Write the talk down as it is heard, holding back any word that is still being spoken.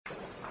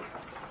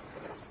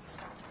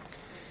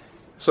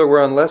So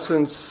we're on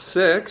lesson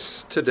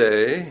 6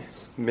 today,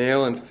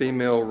 male and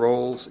female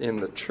roles in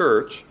the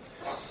church.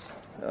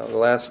 The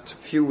last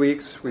few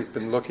weeks we've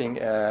been looking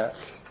at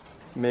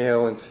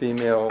male and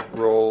female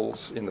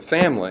roles in the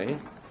family,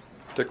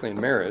 particularly in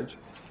marriage.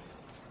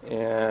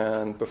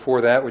 And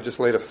before that we just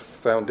laid a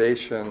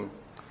foundation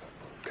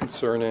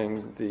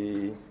concerning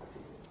the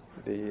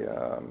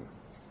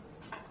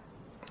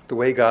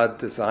way God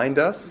designed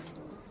us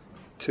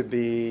to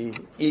be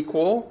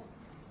equal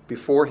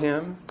before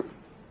Him,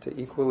 to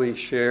equally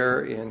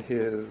share in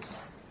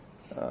His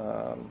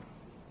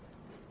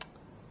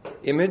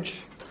image.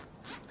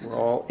 We're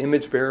all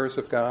image bearers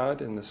of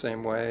God in the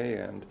same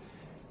way,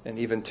 and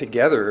even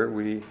together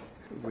we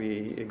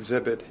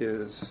exhibit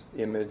His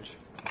image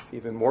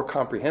even more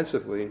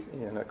comprehensively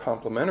in a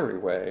complementary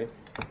way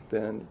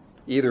than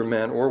either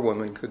man or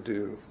woman could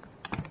do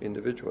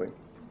individually.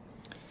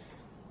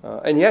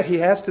 And yet He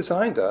has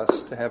designed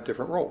us to have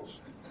different roles.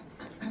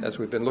 As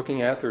we've been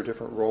looking at, there are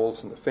different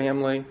roles in the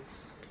family.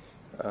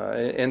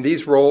 And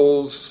these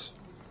roles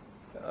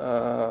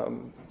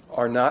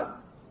are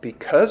not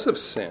because of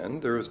sin.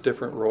 There was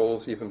different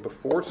roles even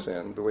before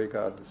sin, the way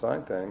God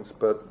designed things,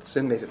 but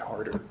sin made it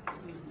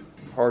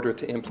harder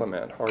to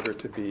implement, harder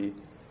to be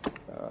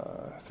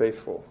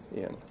faithful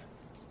in.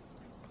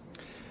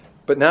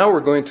 But now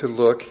we're going to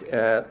look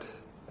at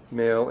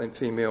male and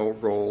female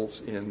roles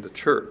in the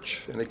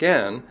church. And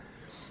again,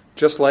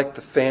 just like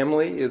the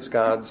family is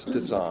God's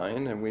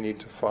design, and we need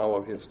to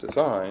follow His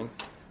design,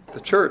 the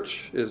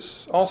church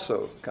is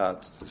also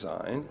God's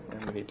design,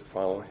 and we need to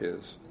follow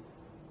His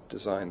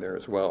design there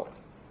as well.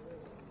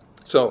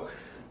 So I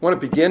want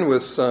to begin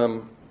with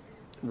some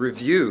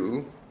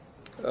review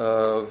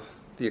of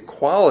the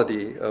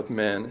equality of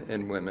men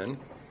and women,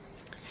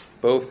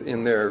 both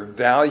in their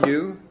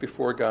value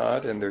before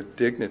God and their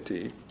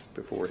dignity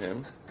before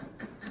Him.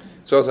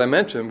 So as I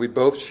mentioned, we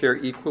both share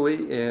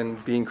equally in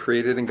being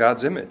created in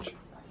God's image.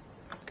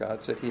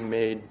 God said He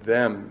made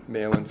them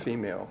male and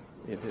female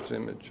in His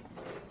image.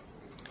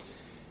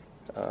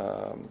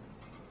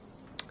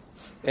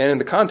 And in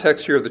the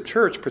context here of the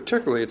church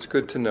particularly, it's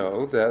good to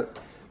know that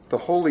the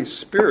Holy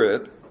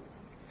Spirit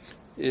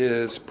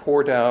is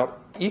poured out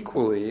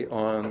equally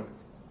on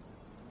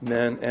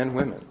men and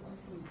women,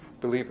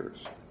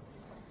 believers.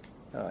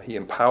 He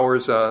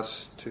empowers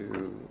us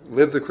to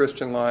live the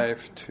Christian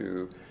life,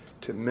 to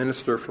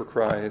minister for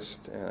Christ,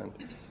 and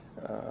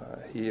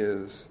He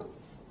is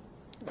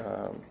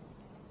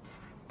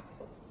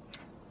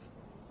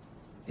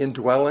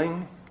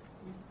indwelling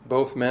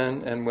both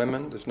men and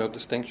women. There's no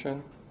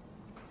distinction.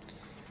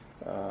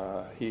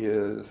 He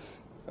is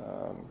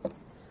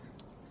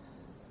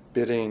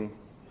bidding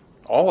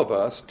all of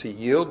us to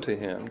yield to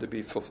Him, to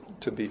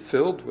be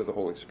filled with the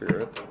Holy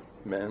Spirit,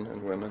 men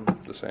and women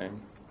the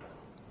same.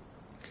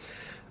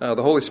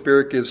 The Holy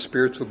Spirit gives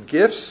spiritual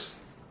gifts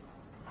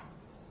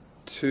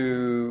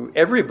to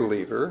every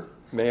believer,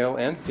 male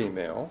and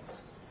female,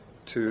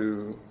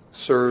 to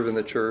serve in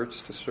the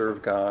church, to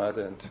serve God,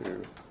 and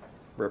to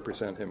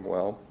represent Him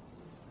well.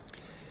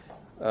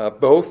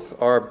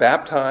 Both are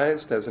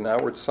baptized as an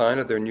outward sign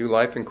of their new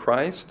life in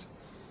Christ,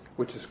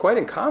 which is quite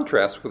in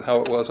contrast with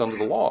how it was under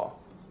the law,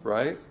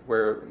 right?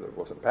 Where there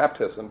wasn't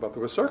baptism, but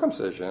there was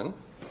circumcision,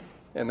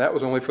 and that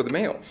was only for the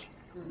males.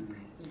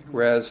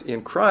 Whereas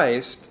in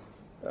Christ,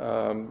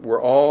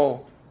 we're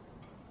all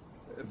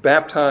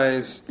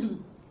baptized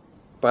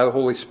by the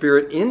Holy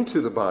Spirit into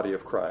the body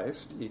of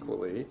Christ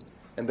equally,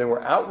 and then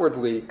we're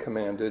outwardly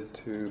commanded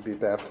to be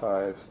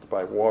baptized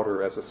by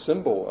water as a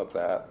symbol of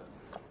that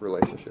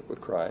relationship with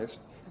Christ.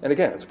 And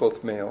again, it's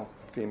both male,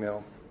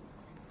 female,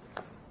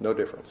 no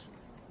difference,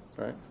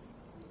 right?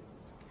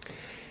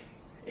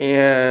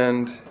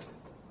 And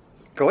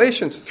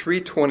Galatians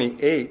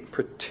 3:28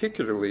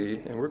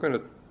 particularly, and we're going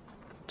to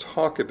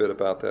talk a bit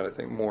about that, I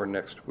think, more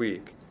next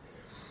week.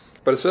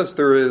 But it says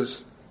there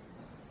is,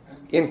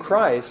 in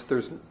Christ,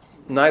 there's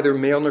neither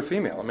male nor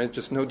female. I mean,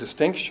 just no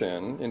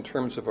distinction in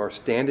terms of our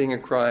standing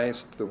in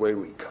Christ, the way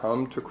we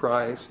come to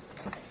Christ,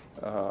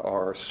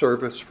 our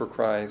service for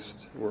Christ.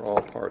 We're all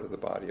part of the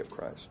body of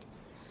Christ.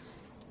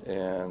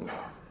 And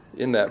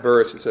in that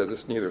verse it says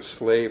it's neither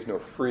slave nor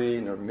free,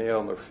 nor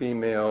male nor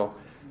female,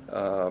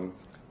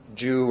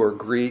 Jew or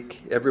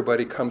Greek.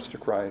 Everybody comes to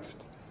Christ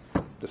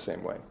the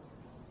same way.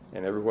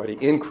 And everybody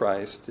in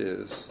Christ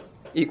is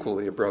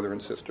equally a brother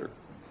and sister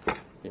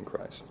in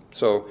Christ.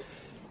 So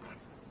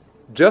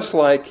just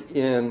like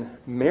in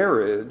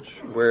marriage,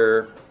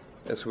 where,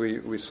 as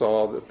we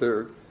saw, that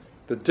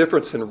the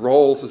difference in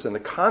roles is in the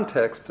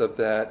context of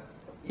that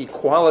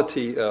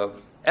equality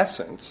of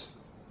essence,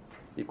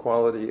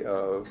 equality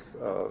of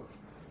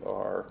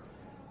our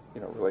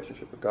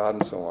relationship with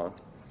God and so on.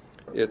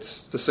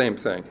 It's the same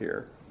thing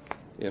here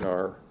in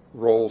our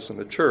roles in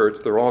the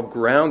church. They're all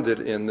grounded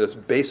in this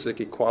basic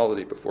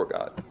equality before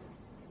God.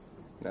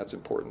 That's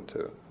important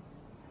to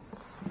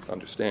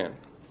understand.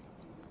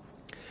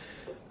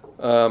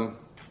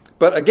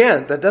 But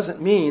again, that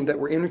doesn't mean that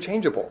we're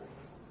interchangeable.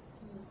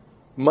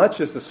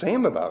 Much is the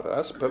same about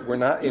us, but we're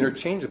not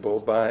interchangeable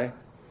by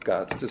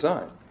God's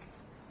design.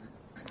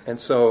 And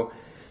so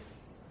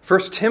 1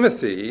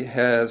 Timothy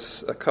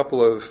has a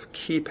couple of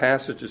key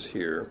passages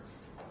here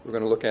we're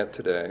going to look at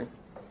today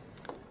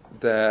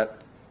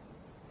that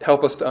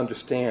help us to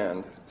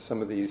understand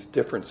some of these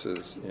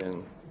differences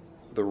in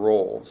the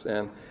roles.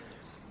 And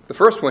the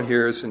first one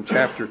here is in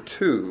chapter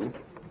 2.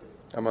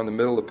 I'm on the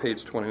middle of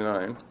page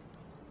 29.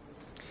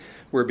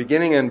 We're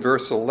beginning in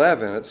verse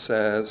 11. It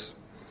says,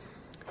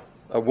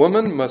 "A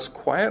woman must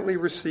quietly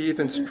receive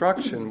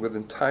instruction with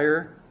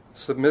entire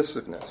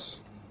submissiveness.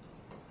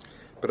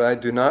 But I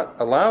do not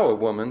allow a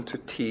woman to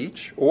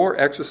teach or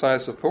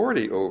exercise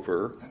authority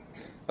over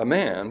a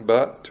man,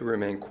 but to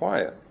remain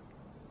quiet.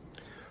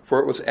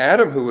 For it was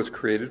Adam who was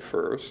created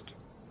first,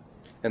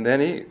 and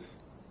then Eve.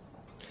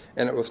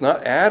 And it was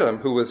not Adam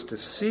who was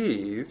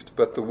deceived,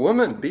 but the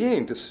woman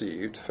being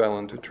deceived fell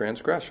into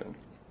transgression."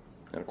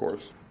 And of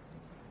course,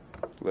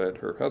 led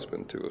her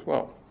husband to as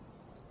well.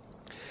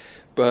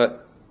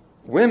 But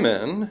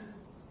women,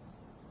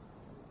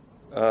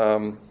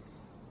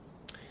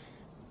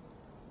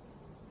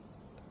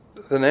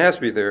 the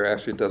NASB there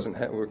actually doesn't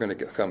have, we're going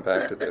to come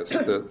back to this,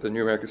 the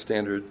New American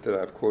Standard that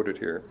I've quoted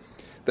here.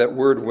 That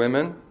word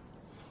women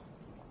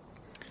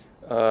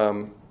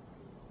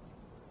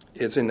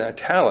is in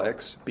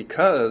italics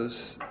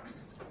because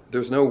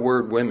there's no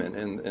word women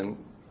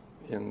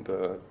in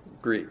the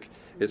Greek.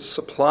 It's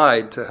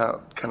supplied to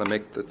kind of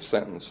make the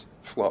sentence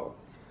flow.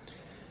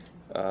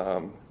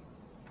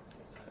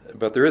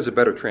 But there is a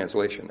better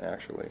translation,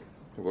 actually.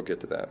 We'll get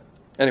to that.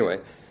 Anyway,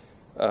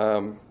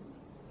 and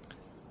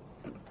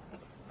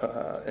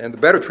the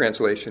better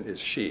translation is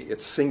she.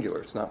 It's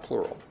singular. It's not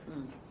plural.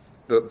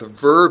 The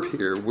verb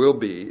here, will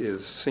be,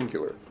 is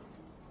singular.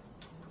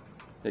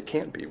 It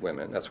can't be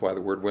women. That's why the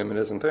word women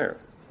isn't there.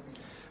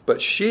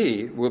 But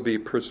she will be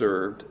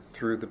preserved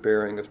through the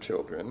bearing of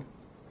children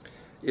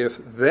if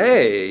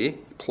they,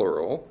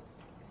 plural,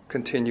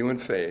 continue in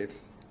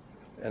faith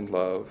and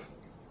love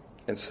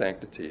and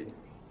sanctity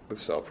with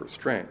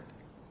self-restraint.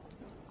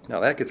 Now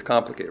that gets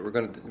complicated. We're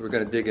going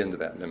to dig into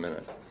that in a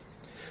minute.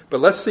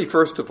 But let's see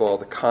first of all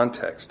the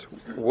context.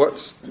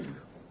 What's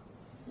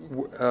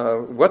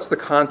the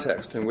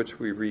context in which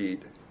we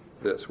read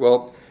this?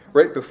 Well,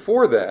 right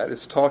before that,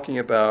 it's talking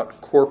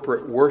about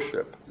corporate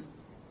worship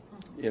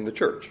in the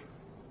church,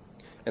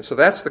 and so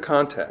that's the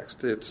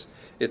context.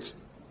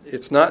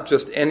 It's not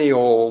just any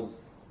old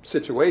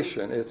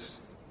situation.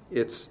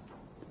 It's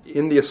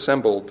in the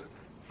assembled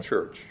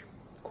church,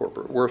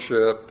 corporate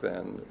worship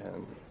and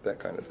that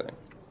kind of thing.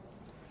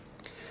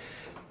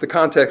 The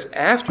context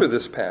after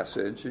this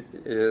passage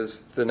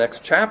is the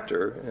next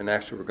chapter, and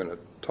actually we're going to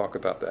talk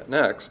about that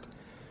next,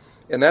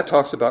 and that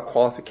talks about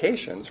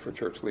qualifications for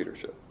church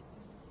leadership.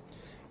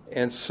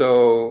 And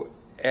so,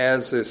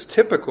 as is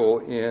typical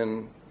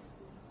in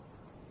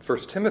 1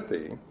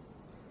 Timothy,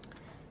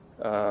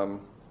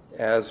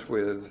 as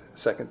with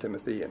 2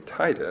 Timothy and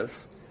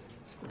Titus,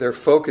 they're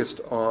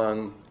focused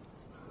on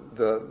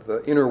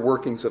the inner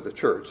workings of the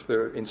church.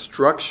 They're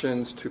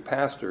instructions to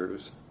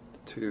pastors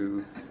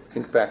to,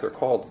 in fact, they're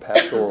called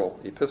pastoral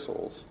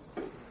epistles,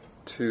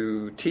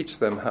 to teach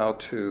them how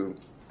to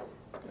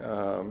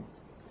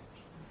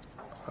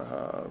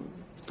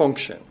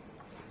function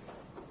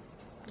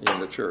in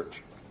the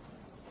church.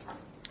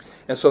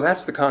 And so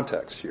that's the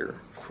context here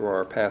for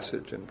our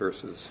passage in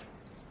verses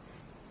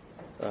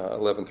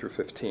 11 through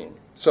 15.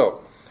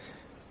 So,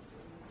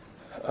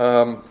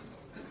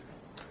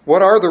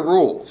 what are the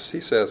rules, he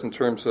says, in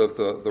terms of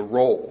the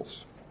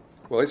roles?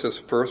 Well, he says,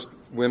 first,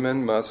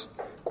 women must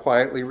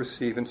quietly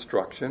receive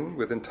instruction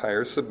with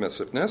entire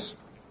submissiveness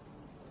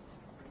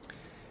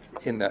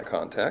in that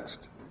context.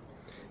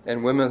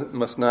 And women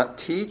must not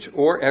teach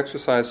or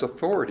exercise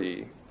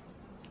authority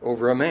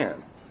over a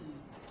man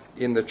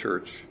in the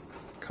church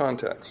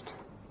context.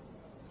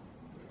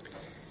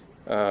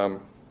 But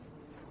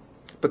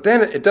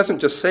then it doesn't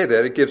just say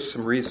that, it gives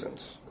some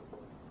reasons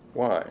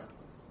why.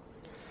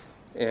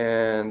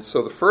 And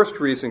so the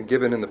first reason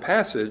given in the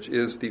passage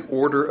is the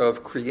order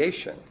of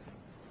creation.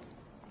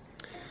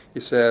 He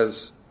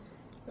says,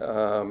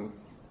 it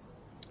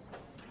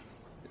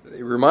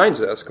reminds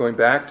us, going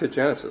back to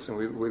Genesis, and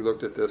we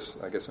looked at this,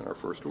 I guess, in our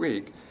first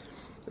week,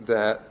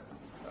 that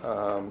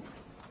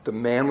the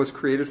man was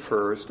created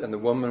first, and the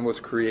woman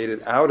was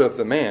created out of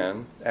the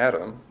man,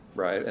 Adam,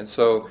 right? And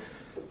so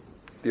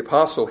the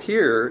apostle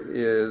here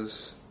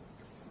is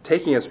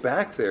taking us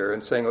back there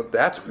and saying, oh,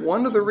 that's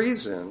one of the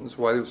reasons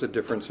why there's a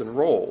difference in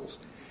roles.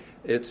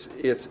 It's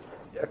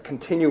a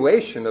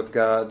continuation of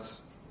God's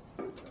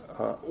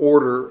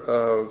order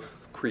of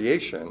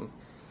creation,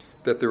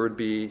 that there would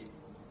be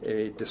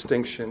a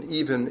distinction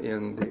even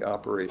in the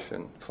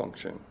operation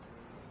function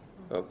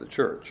of the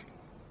church.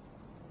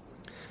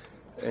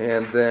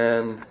 And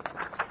then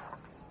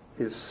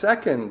his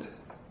second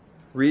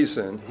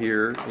reason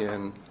here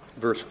in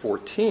verse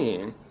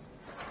 14,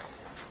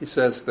 he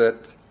says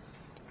that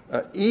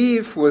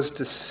Eve was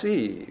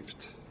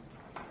deceived.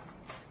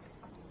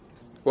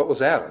 What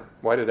was Adam?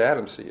 Why did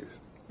Adam sin?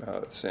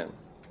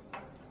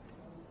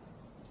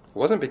 It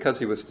wasn't because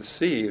he was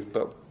deceived,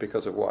 but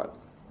because of what?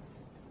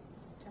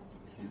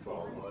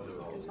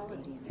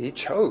 He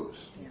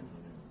chose.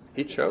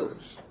 He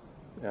chose,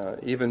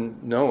 even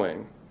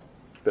knowing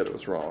that it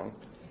was wrong.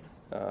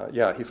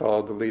 He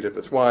followed the lead of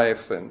his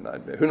wife, and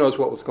who knows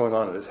what was going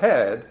on in his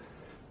head,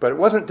 but it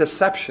wasn't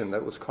deception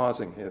that was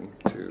causing him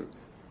to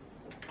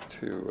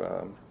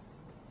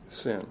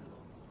sin.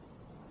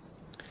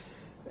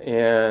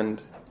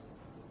 And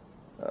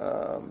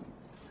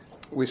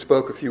we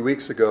spoke a few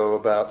weeks ago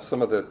about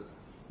some of the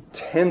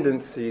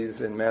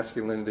tendencies in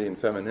masculinity and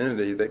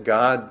femininity that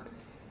God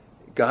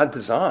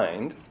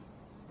designed.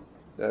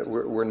 That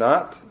we're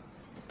not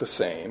the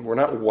same. We're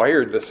not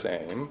wired the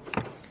same.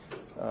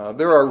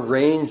 There are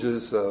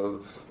ranges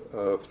of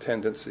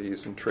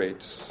tendencies and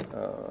traits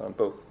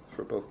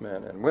for both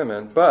men and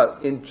women,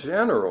 but in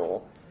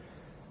general,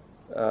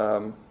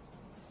 the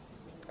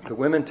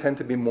women tend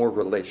to be more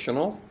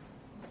relational,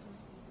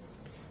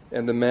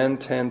 and the men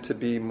tend to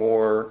be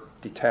more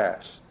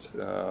detached,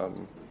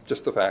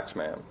 just the facts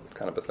man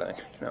kind of a thing.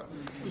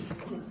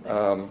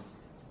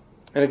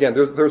 And again,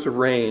 there's a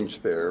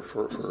range there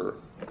for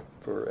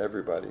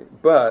everybody,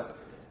 but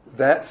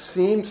that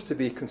seems to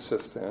be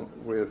consistent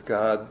with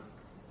God's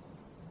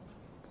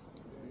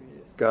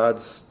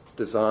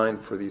design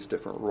for these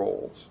different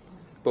roles,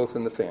 both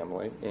in the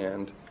family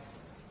and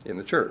in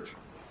the church.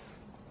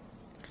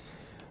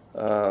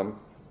 And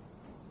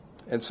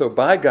so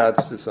by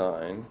God's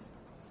design,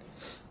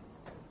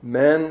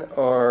 men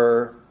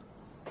are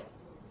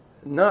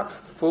not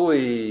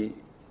fully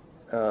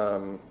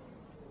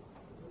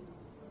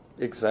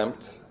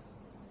exempt,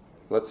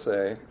 let's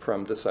say,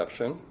 from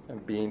deception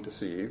and being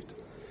deceived,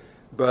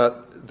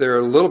 but they're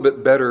a little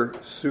bit better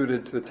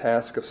suited to the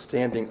task of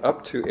standing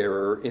up to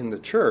error in the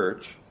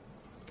church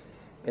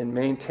and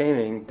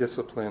maintaining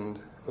disciplined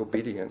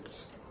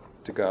obedience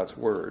to God's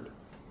word.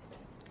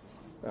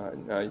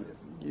 Now,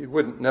 you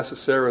wouldn't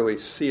necessarily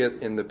see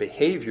it in the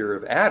behavior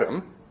of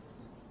Adam,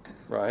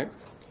 right?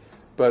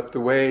 But the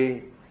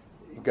way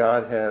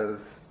God has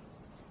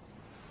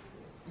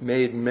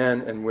made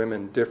men and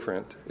women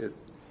different,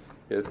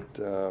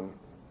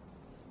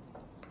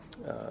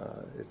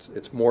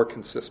 it's more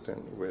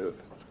consistent with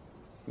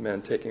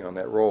men taking on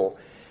that role.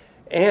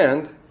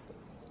 And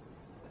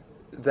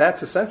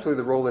that's essentially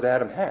the role that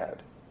Adam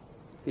had.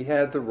 He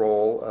had the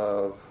role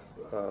of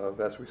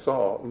as we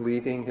saw,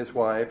 leading his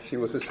wife. She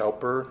was his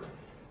helper,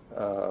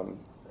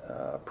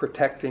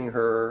 protecting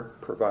her,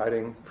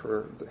 providing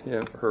for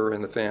her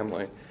and the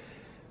family.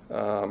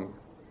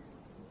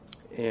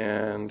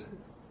 And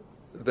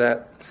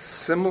that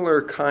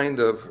similar kind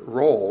of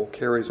role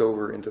carries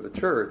over into the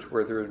church,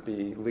 where there would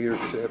be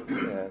leadership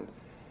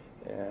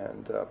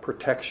and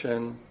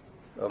protection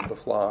of the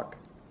flock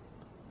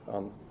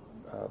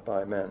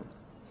by men.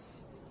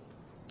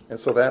 And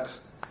so that's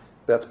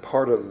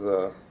part of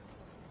the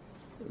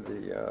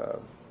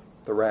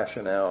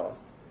rationale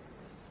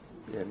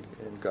in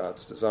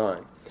God's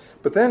design.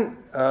 But then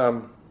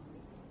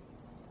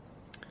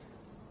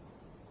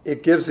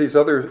it gives these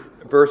other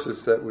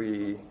verses that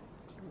we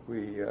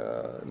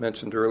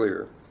mentioned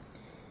earlier.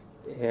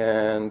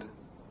 And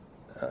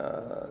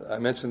I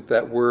mentioned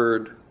that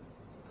word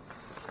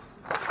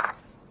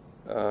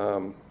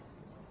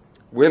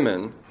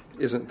women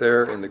isn't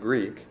there in the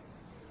Greek.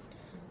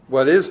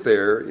 What is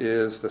there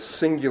is the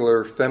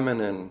singular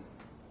feminine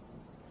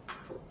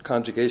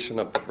conjugation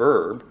of the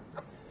verb.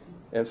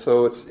 And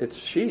so it's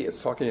she. It's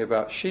talking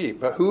about she.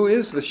 But who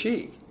is the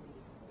she?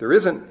 There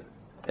isn't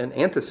an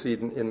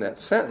antecedent in that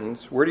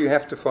sentence. Where do you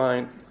have to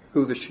find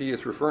who the she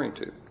is referring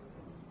to?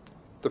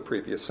 The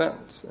previous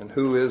sentence. And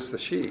who is the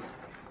she?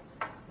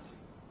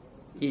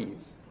 Eve.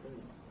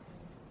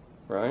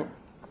 Right?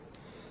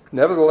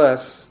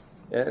 Nevertheless,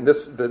 and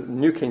the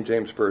New King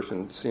James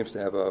Version seems to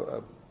have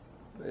a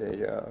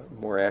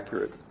more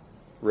accurate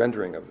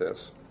rendering of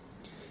this.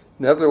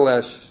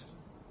 Nevertheless,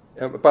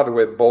 and by the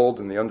way, bold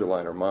and the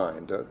underline are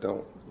mine.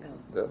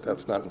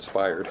 That's not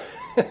inspired.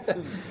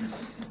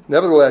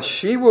 Nevertheless,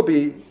 she will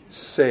be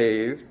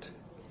saved.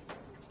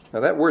 Now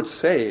that word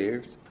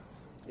saved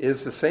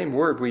is the same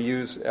word we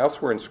use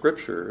elsewhere in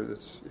Scripture.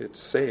 It's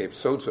saved,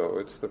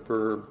 sozo. It's the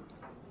verb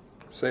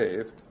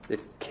saved. It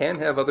can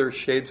have other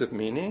shades of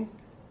meaning,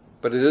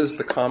 but it is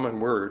the common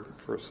word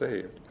for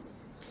saved.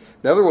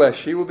 Nevertheless,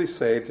 she will be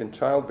saved in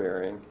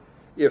childbearing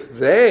if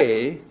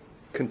they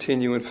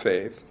continue in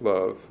faith,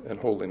 love, and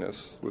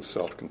holiness with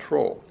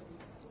self-control.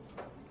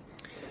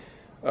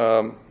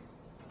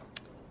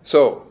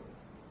 So,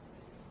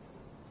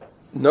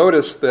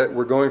 notice that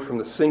we're going from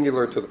the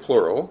singular to the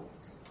plural,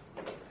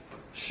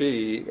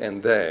 she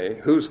and they.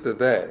 Who's the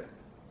they?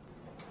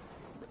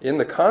 In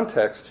the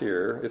context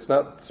here, it's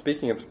not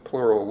speaking of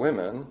plural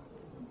women.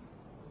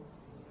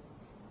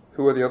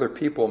 Who are the other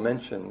people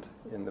mentioned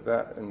in the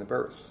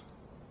verse?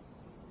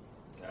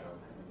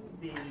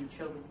 The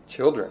children.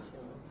 Children.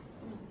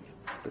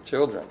 The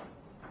children.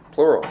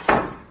 Plural.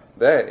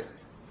 They.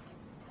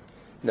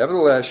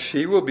 Nevertheless,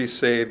 she will be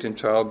saved in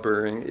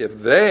childbearing if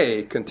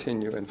they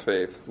continue in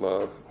faith,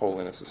 love,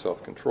 holiness, and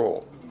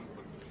self-control.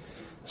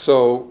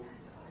 So,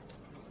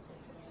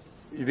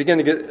 you begin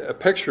to get a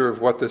picture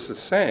of what this is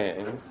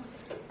saying,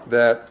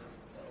 that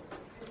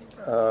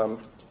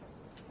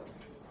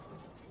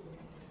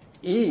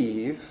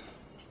Eve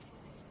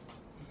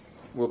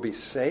will be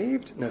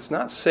saved. And it's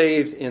not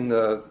saved in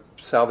the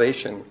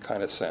salvation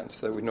kind of sense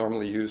that we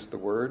normally use the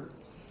word.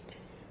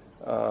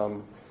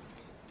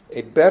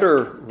 A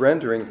better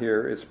rendering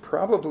here is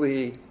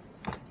probably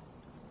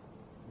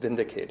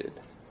vindicated.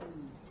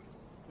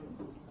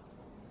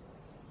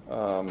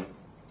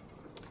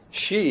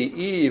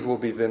 Eve, will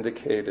be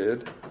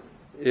vindicated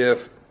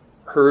if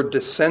her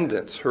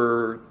descendants,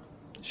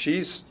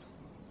 she's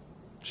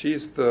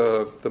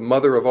the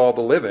mother of all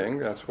the living.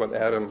 That's what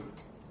Adam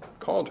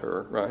called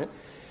her, right?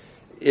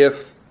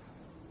 If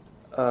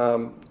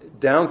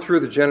down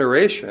through the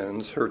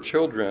generations, her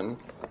children,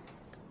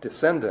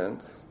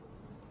 descendants,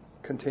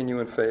 continue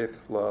in faith,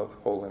 love,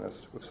 holiness,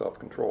 with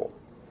self-control.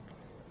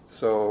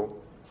 So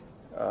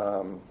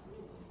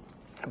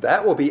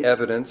that will be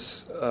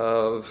evidence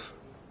of,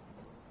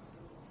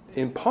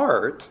 in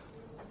part,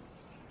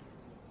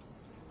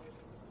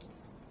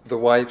 the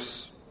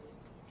wife's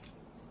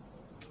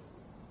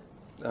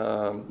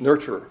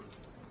nurture,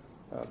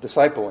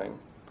 discipling,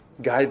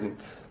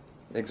 guidance,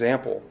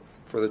 example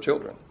for the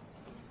children,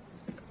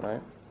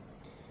 right?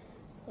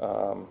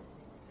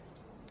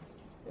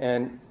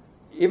 And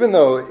even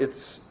though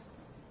it's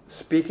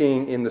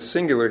speaking in the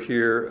singular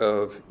here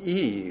of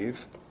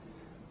Eve,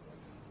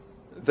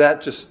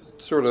 that just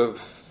sort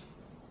of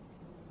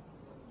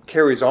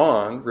carries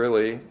on,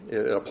 really.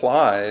 It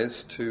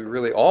applies to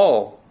really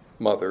all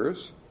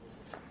mothers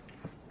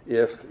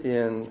if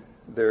in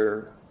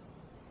their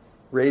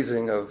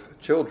raising of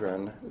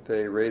children,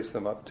 they raise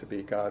them up to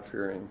be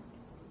God-fearing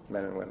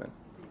men and women.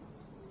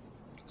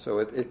 So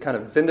it kind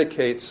of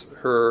vindicates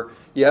her.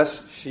 Yes,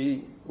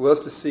 she was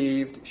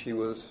deceived. She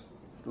was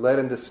led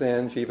into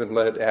sin. She even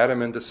led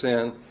Adam into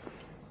sin.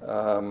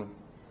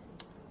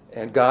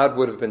 And God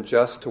would have been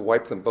just to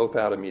wipe them both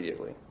out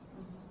immediately.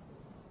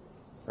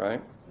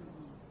 Right?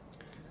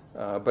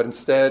 But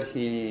instead,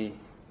 he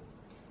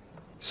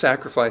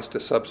sacrificed a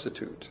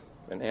substitute,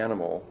 an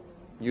animal,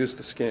 used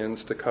the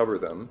skins to cover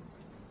them,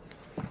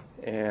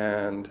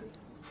 and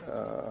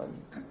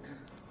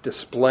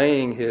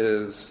displaying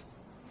his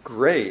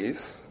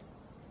grace,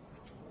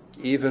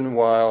 even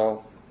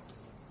while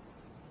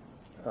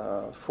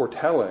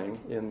foretelling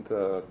in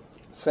the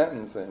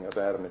sentencing of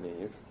Adam and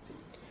Eve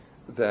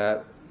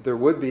that there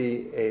would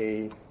be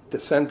a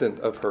descendant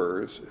of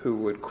hers who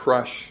would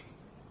crush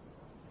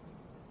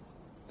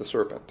the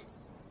serpent.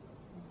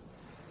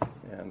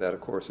 And that,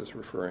 of course, is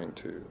referring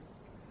to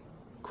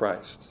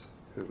Christ,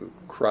 who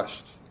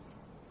crushed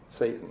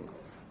Satan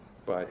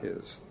by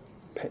his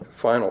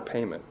final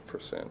payment for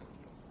sin.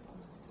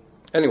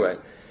 Anyway,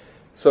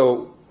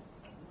 so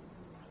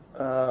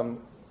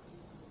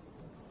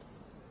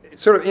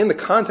sort of in the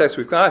context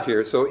we've got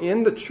here, so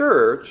in the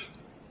church,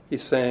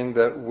 he's saying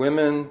that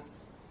women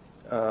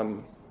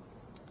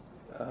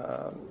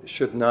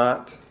should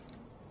not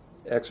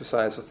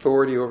exercise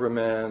authority over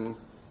men.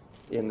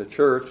 In the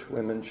church,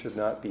 women should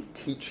not be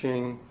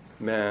teaching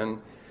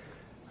men.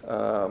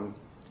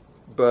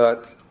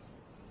 But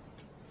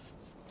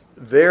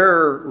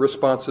their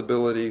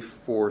responsibility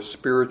for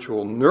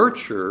spiritual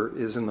nurture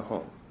is in the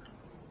home.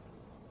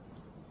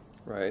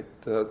 Right?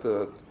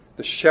 The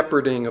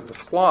shepherding of the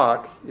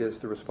flock is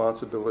the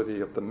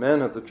responsibility of the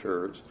men of the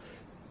church.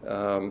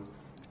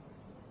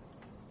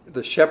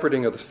 The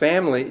shepherding of the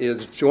family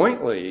is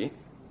jointly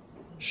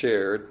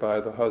shared by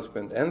the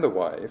husband and the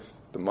wife,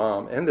 the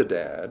mom and the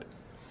dad,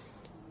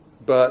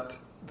 but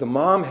the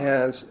mom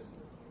has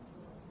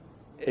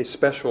a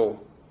special,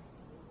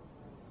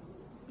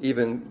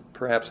 even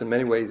perhaps in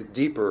many ways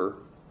deeper,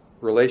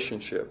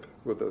 relationship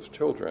with those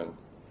children,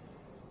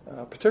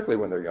 particularly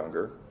when they're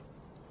younger,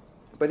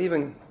 but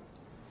even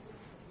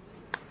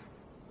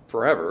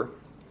forever.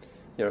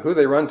 You know, who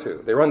they run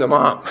to? They run to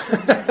mom.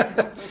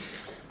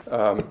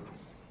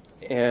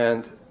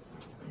 And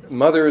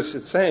mothers,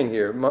 it's saying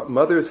here,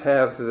 mothers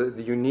have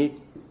the unique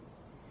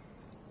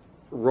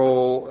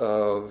role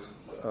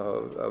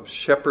of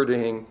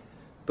shepherding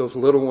those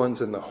little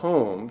ones in the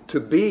home to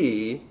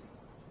be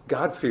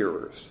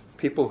God-fearers,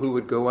 people who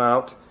would go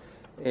out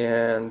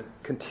and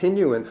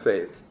continue in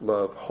faith,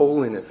 love,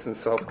 holiness, and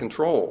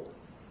self-control.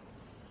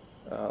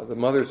 The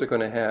mothers are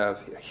going to have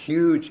a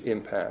huge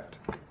impact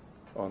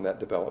on that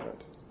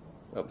development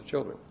of the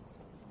children.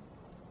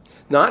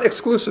 Not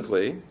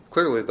exclusively,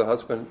 clearly the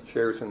husband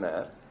shares in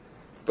that,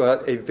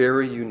 but a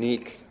very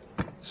unique,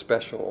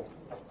 special,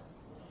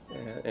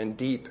 and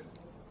deep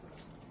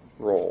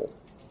role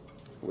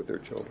with their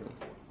children.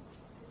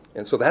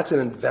 And so that's an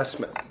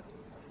investment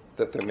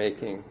that they're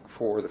making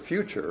for the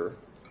future,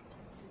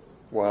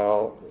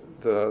 while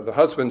the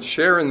husbands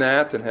share in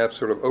that and have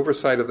sort of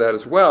oversight of that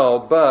as well,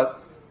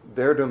 but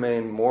their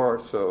domain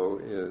more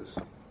so is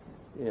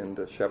in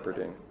the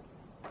shepherding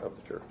of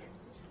the church.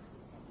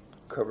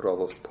 Covered all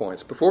those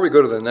points. Before we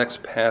go to the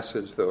next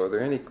passage, though, are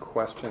there any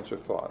questions or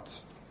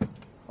thoughts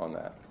on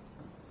that?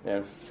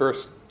 And 1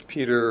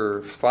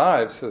 Peter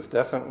 5 says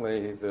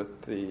definitely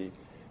that the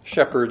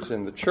shepherds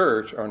in the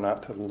church are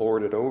not to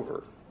lord it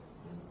over,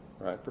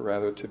 right? But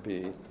rather to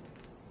be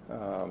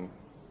um,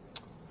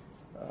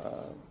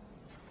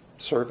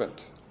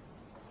 servant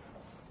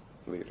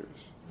leaders,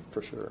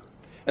 for sure.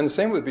 And the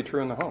same would be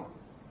true in the home.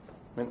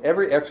 I mean,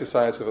 every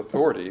exercise of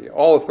authority,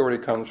 all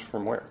authority comes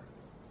from where?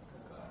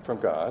 From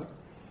God.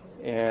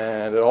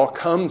 And it all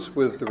comes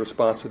with the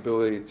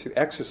responsibility to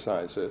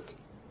exercise it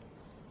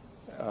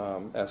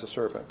as a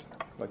servant.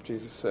 Like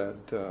Jesus said,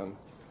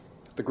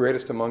 the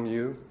greatest among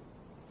you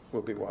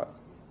will be what?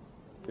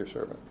 Your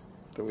servant,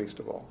 the least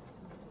of all.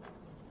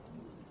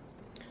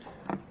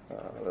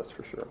 That's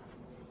for sure.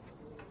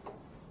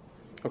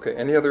 Okay,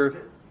 any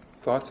other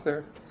thoughts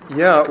there?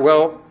 Yeah,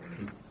 well,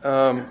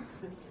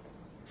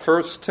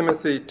 1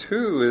 Timothy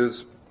 2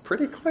 is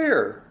pretty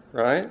clear,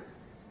 right?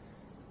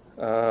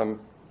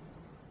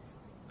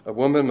 A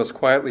woman must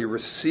quietly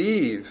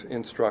receive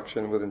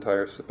instruction with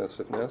entire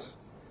submissiveness,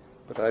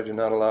 but I do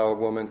not allow a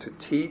woman to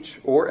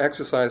teach or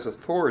exercise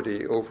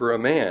authority over a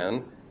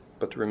man,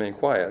 but to remain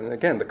quiet. And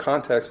again, the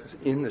context is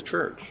in the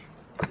church.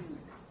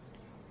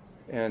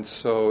 And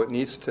so it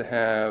needs to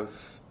have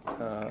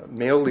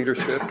male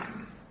leadership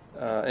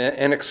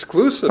and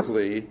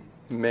exclusively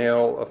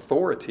male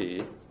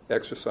authority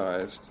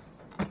exercised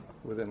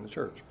within the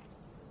church.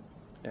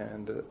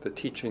 And the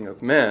teaching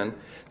of men.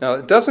 Now,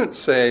 it doesn't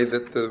say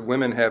that the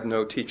women have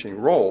no teaching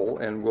role,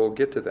 and we'll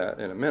get to that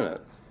in a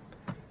minute.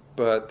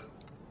 But,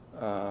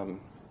 and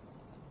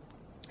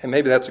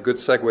maybe that's a good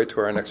segue to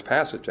our next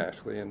passage,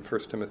 actually, in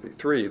 1 Timothy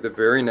 3. The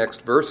very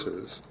next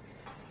verses,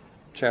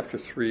 chapter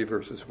 3,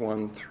 verses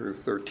 1 through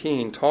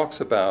 13, talks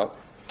about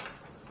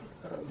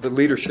the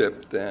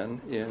leadership,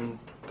 then, in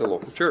the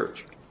local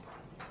church.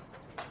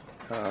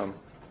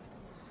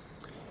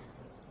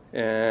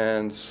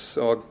 And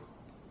so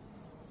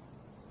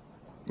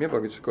maybe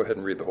I'll just go ahead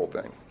and read the whole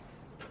thing.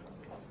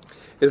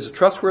 It is a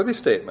trustworthy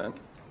statement.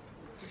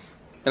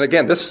 And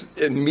again, this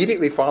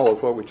immediately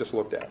follows what we just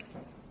looked at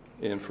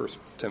in 1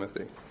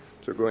 Timothy.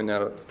 So we're going now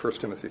to 1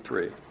 Timothy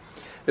 3.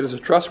 It is a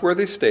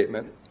trustworthy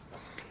statement.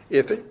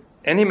 If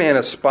any man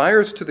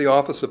aspires to the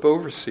office of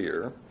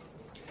overseer,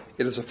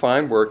 it is a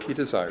fine work he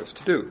desires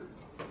to do.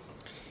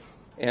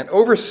 An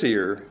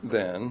overseer,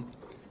 then,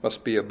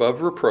 must be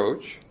above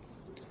reproach,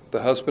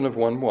 the husband of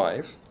one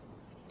wife,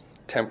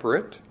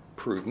 temperate,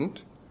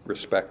 prudent,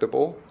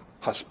 respectable,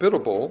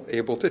 hospitable,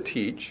 able to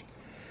teach,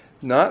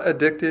 not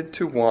addicted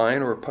to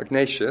wine or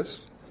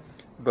pugnacious,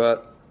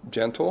 but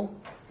gentle,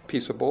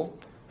 peaceable,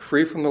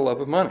 free from the love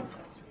of money.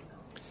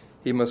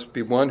 He must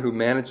be one who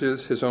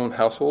manages his own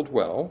household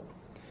well,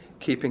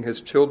 keeping his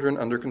children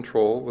under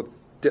control with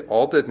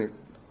all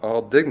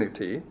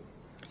dignity.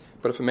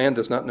 But if a man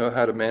does not know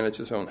how to manage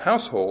his own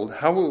household,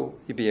 how will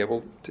he be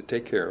able to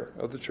take care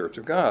of the church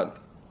of God?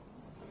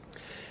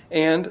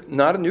 And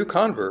not a new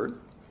convert,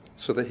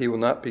 so that he will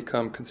not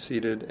become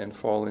conceited and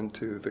fall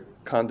into the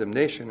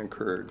condemnation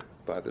incurred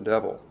by the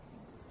devil.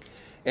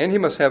 And he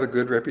must have a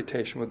good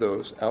reputation with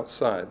those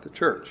outside the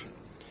church,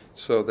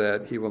 so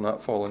that he will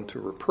not fall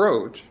into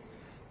reproach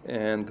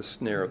and the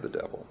snare of the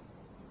devil.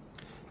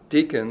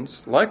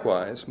 Deacons,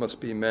 likewise, must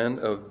be men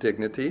of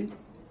dignity,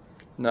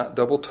 not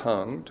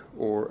double-tongued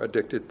or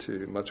addicted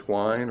to much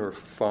wine or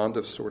fond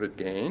of sordid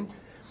gain,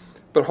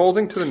 but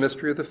holding to the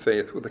mystery of the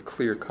faith with a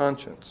clear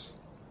conscience.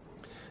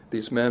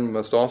 These men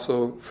must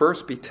also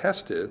first be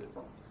tested,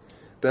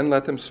 then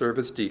let them serve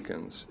as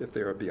deacons if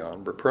they are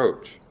beyond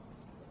reproach.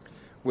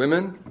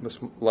 Women must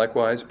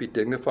likewise be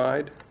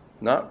dignified,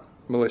 not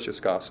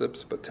malicious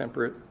gossips, but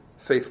temperate,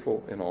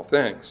 faithful in all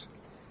things.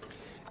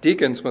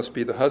 Deacons must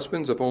be the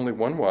husbands of only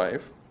one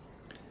wife,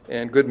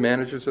 and good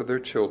managers of their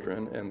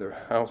children and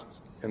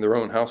their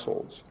own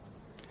households.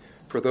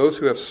 For those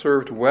who have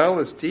served well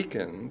as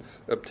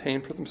deacons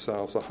obtain for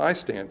themselves a high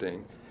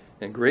standing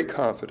and great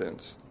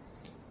confidence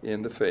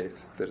in the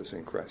faith that is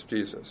in Christ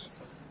Jesus.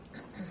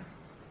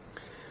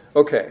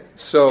 Okay,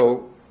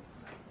 so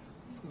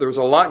there's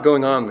a lot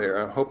going on there.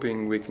 I'm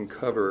hoping we can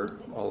cover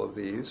all of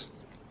these.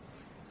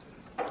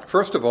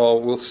 First of all,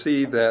 we'll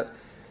see that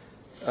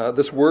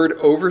this word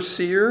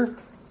overseer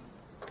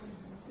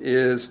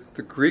is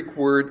the Greek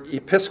word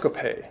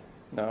episkope.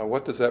 Now,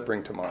 what does that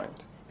bring to mind?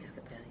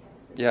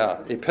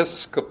 Yeah,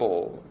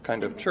 episcopal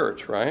kind of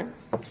church, right?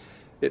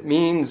 It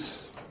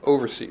means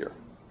overseer.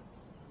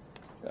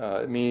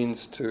 It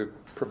means to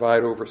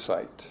provide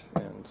oversight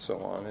and so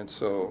on. And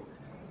so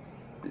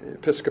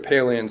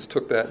Episcopalians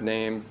took that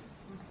name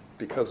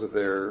because of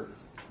their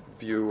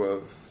view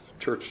of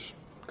church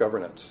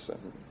governance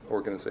and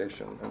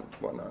organization and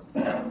whatnot.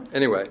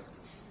 Anyway,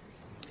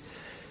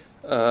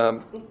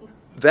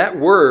 that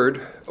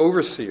word,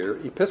 overseer,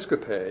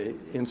 episkope,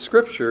 in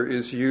Scripture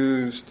is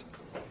used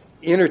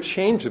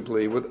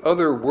interchangeably with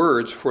other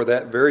words for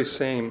that very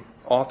same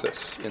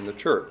office in the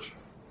church.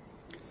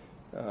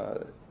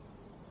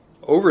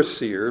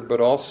 Overseer,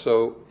 but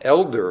also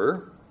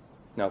elder.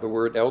 Now, the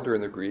word elder in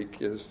the Greek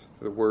is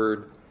the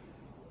word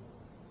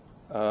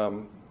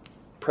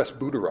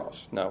presbyteros.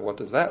 Now, what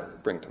does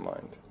that bring to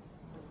mind?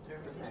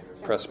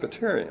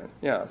 Presbyterian.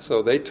 Yeah,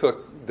 so they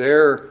took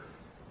their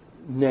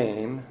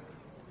name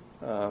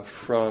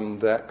from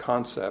that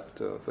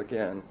concept of,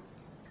 again,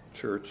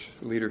 church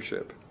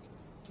leadership.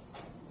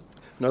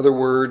 Another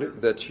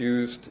word that's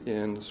used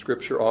in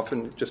Scripture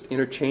often just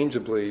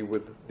interchangeably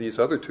with these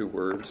other two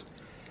words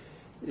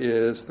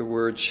is the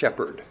word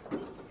shepherd.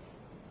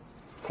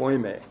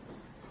 Poime,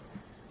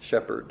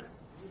 shepherd.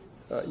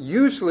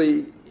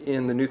 Usually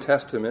in the New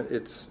Testament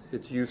it's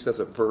used as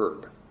a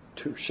verb,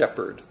 to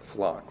shepherd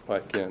flock,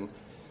 like in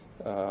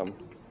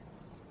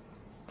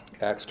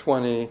Acts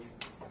 20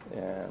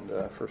 and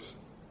 1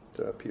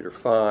 Peter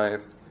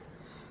 5.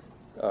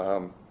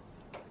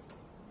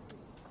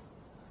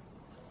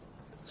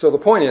 So the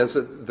point is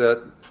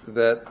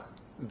that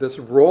this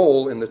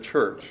role in the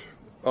church,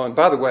 oh, and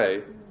by the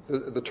way,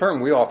 the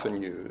term we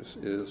often use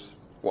is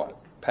what?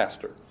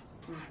 Pastor,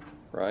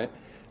 right?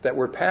 That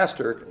word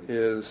pastor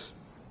is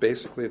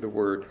basically the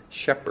word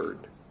shepherd.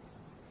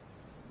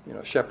 You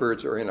know,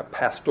 shepherds are in a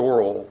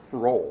pastoral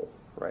role,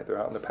 right?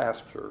 They're out in the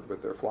pasture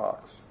with their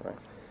flocks, right?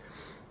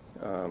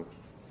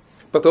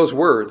 But those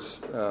words,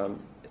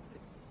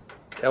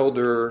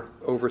 elder,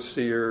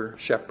 overseer,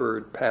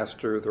 shepherd,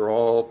 pastor, they're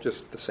all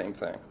just the same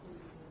thing.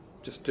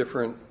 Just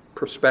different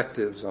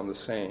perspectives on the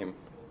same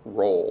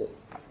role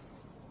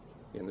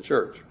in the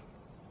church.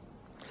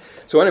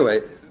 So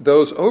anyway,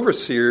 those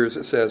overseers,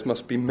 it says,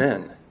 must be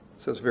men.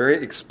 It says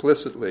very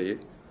explicitly,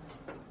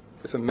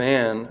 if a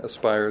man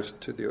aspires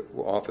to the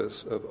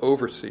office of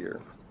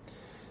overseer.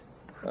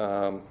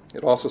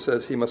 It also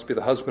says he must be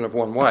the husband of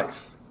one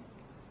wife.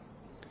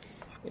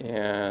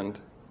 And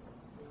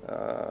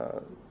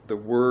the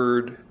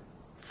word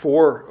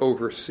for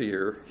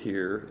overseer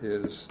here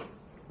is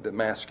the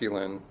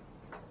masculine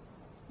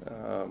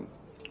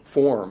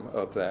form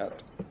of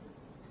that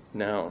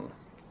noun.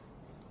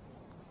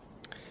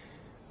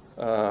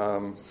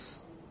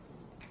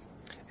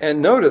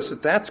 And notice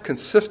that that's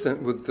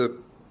consistent with the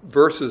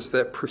verses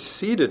that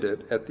preceded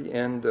it at the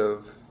end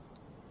of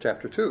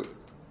chapter 2,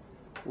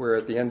 where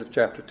at the end of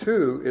chapter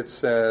 2 it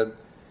said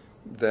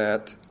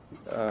that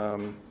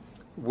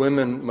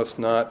women must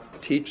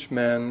not teach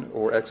men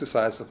or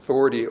exercise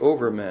authority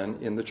over men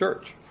in the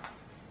church.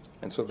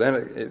 And so then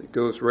it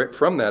goes right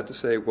from that to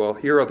say, well,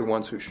 here are the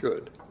ones who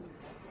should.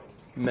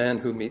 Men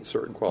who meet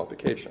certain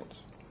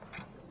qualifications.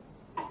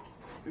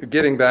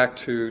 Getting back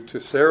to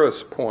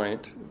Sarah's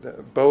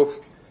point, both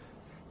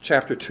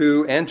chapter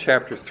 2 and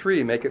chapter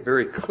 3 make it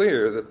very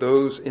clear that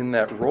those in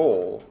that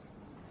role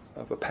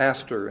of a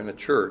pastor in a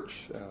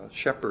church, a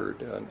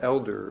shepherd, an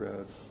elder,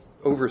 an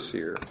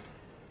overseer,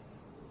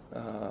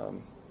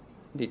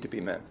 need to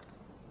be men,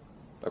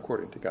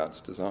 according to God's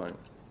design.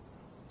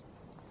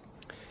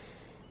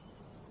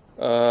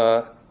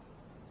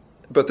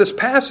 But this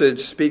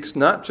passage speaks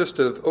not just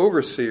of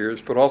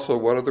overseers, but also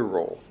what other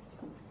role?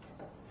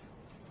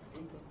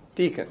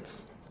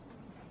 Deacons.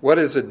 What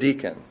is a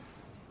deacon?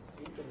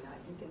 Deacon, not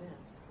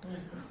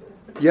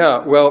deaconess. Yeah,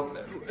 well,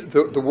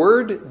 the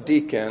word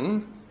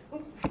deacon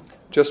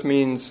just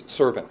means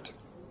servant.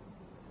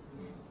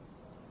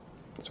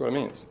 That's what it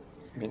means.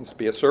 It means to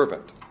be a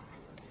servant.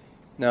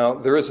 Now,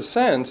 there is a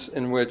sense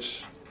in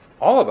which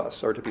all of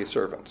us are to be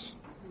servants,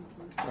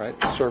 right?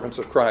 Servants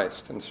of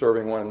Christ and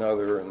serving one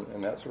another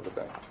and that sort of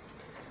thing.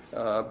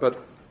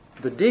 But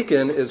the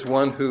deacon is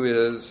one who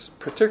is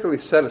particularly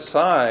set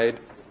aside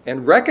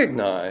and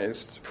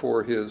recognized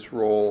for his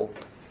role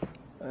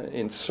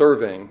in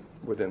serving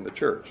within the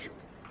church.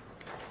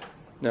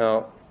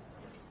 Now,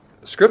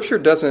 Scripture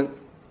doesn't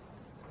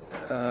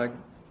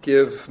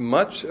give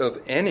much of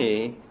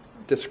any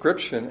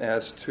description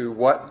as to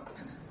what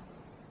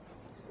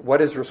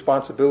his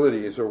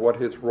responsibilities or what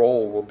his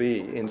role will be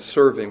in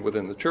serving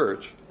within the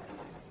church.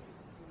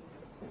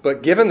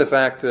 But given the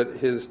fact that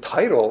his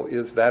title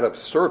is that of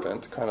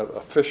servant, kind of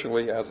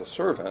officially as a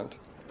servant,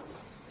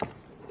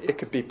 it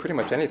could be pretty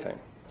much anything,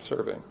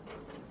 serving,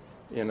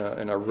 in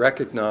a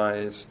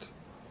recognized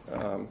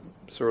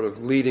sort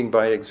of leading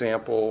by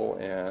example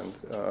and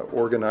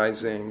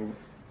organizing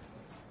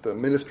the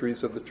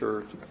ministries of the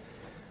church.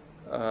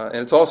 And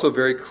it's also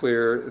very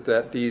clear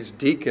that these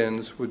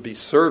deacons would be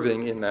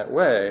serving in that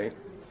way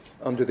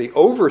under the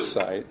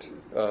oversight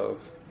of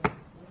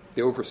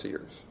the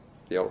overseers,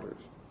 the elders,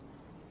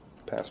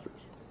 pastors.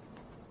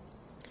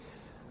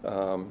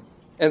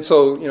 And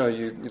so,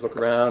 you look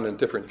around and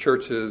different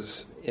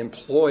churches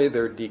employ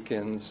their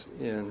deacons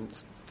in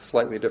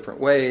slightly different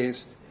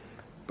ways,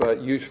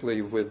 but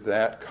usually with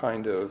that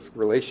kind of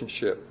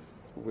relationship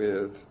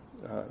with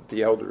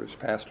the elders,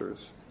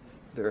 pastors.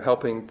 They're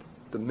helping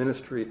the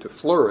ministry to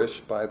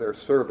flourish by their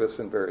service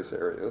in various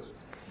areas,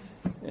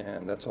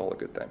 and that's all a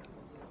good thing.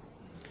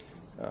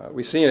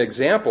 We see an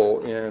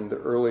example in the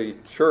early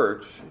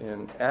church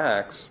in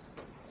Acts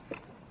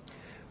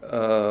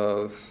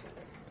of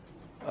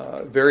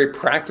very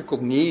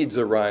practical needs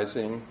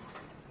arising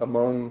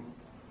among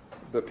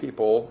the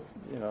people.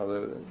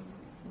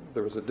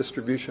 There was a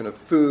distribution of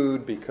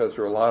food because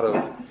there were a lot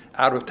of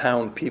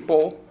out-of-town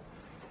people,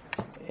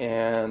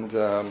 and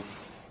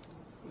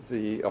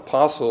the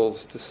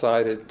apostles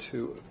decided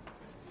to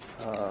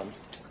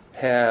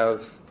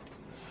have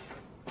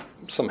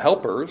some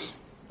helpers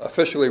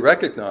officially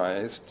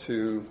recognized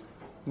to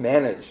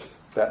manage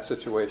that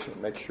situation,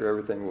 make sure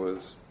everything was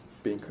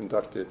being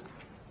conducted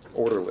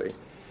orderly.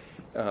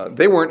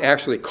 They weren't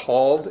actually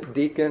called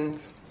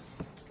deacons,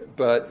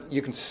 but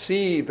you can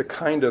see the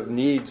kind of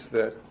needs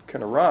that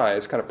can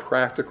arise, kind of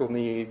practical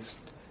needs,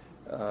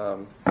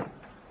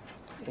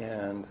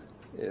 and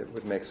it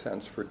would make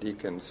sense for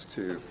deacons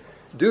to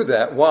do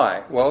that.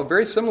 Why? Well,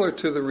 very similar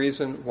to the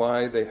reason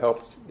why they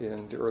helped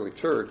in the early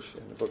church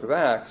in the book of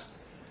Acts,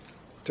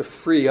 to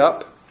free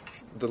up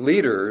the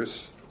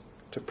leaders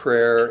to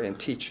prayer and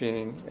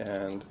teaching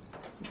and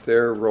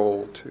their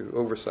role to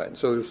oversight.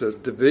 So there's a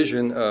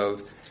division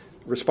of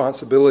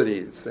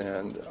responsibilities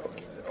and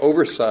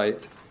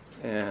oversight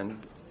and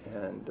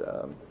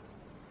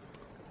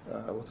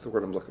what's the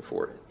word I'm looking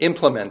for?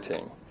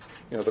 Implementing,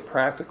 the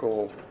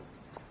practical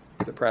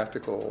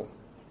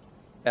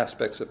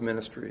aspects of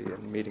ministry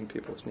and meeting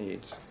people's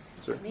needs.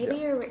 Maybe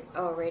you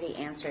already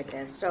answered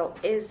this. So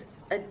is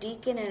a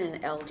deacon and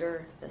an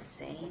elder the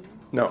same?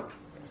 No.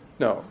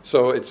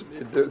 So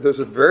there's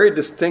a very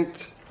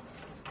distinct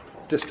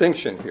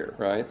distinction here,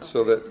 right?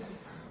 So that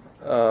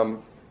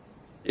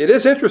it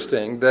is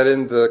interesting that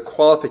in the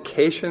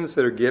qualifications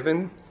that are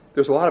given,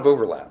 there's a lot of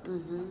overlap.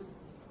 Mm-hmm.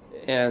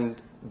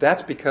 And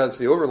that's because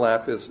the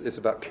overlap is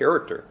about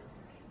character,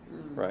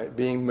 right?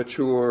 Being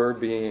mature,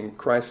 being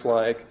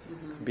Christ-like,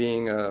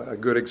 being a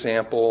good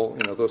example,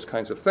 those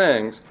kinds of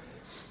things.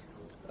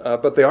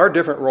 But they are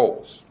different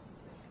roles,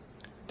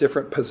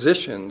 different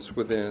positions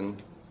within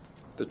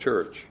the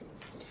church.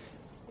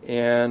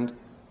 And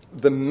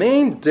the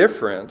main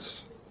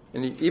difference,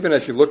 and even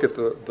as you look at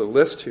the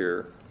list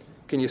here,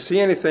 can you see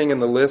anything in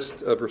the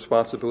list of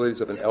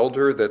responsibilities of an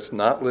elder that's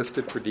not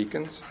listed for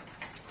deacons?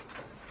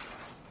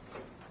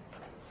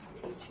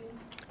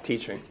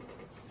 Teaching.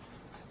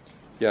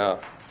 Yeah.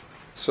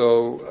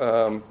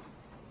 So,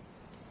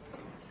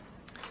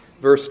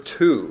 verse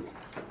 2,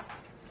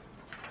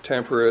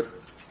 temperate,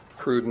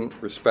 prudent,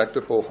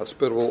 respectable,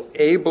 hospitable,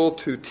 able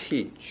to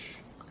teach.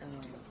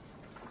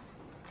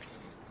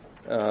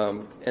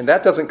 And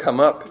that doesn't come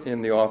up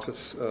in the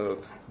office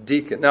of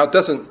deacon. Now,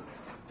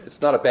 it's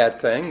not a bad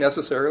thing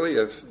necessarily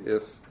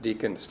if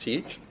deacons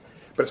teach,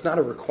 but it's not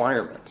a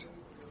requirement.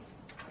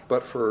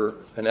 But for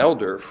an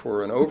elder,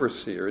 for an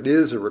overseer, it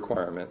is a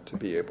requirement to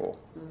be able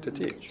to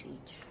teach.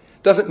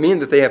 Doesn't mean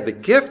that they have the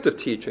gift of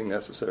teaching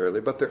necessarily,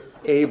 but they're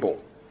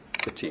able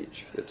to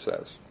teach, it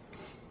says.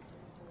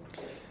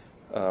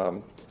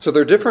 So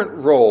there are different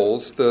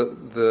roles.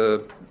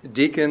 The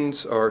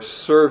deacons are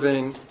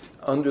serving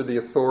under the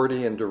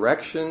authority and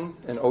direction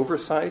and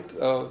oversight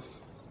of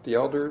the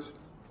elders,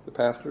 the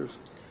pastors.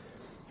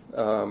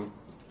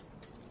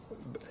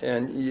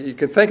 And you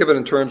can think of it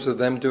in terms of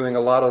them doing a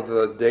lot of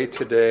the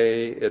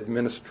day-to-day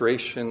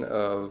administration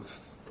of,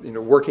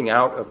 working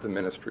out of the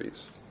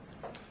ministries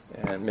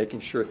and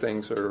making sure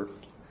things are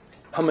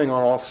humming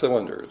on all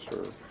cylinders,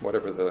 or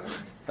whatever the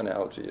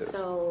analogy is.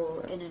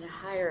 So in a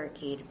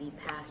hierarchy, it'd be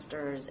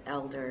pastors,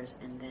 elders,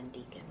 and then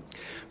deacons.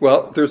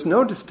 Well, there's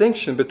no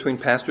distinction between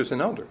pastors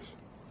and elders.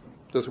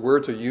 Those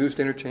words are used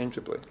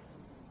interchangeably.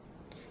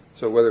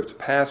 So whether it's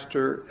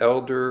pastor,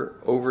 elder,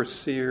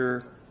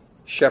 overseer,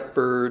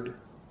 shepherd,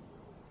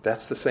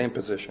 that's the same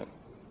position.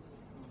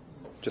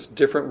 Just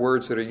different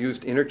words that are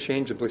used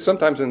interchangeably,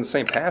 sometimes in the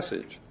same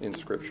passage in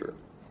Scripture.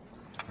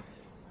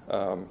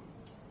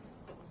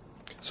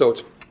 So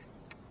it's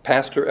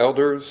pastor,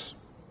 elders,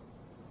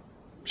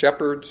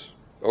 shepherds,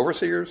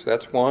 overseers,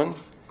 that's one.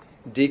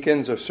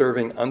 Deacons are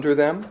serving under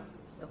them.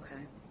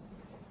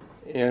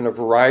 In a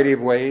variety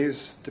of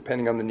ways,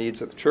 depending on the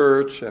needs of the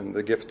church and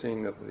the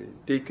gifting of the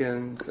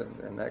deacons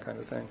and that kind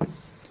of thing,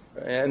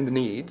 and the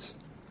needs.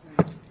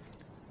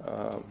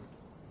 So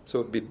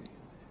it'd be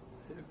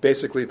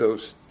basically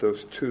those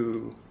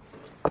two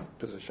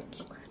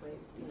positions.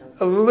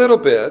 A little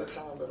bit.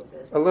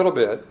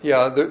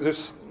 Yeah,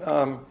 there's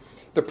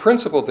the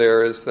principle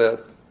there is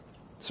that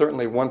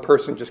certainly one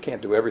person just can't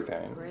do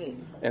everything. Right.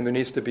 And there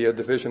needs to be a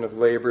division of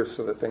labor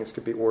so that things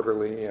could be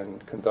orderly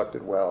and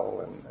conducted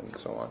well and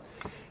so on.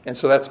 And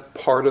so that's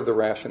part of the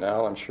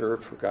rationale, I'm sure,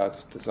 for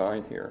God's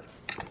design here.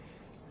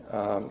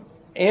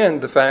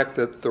 And the fact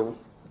that the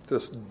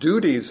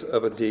duties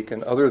of a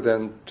deacon, other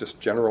than just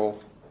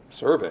general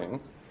serving,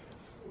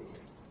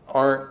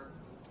 aren't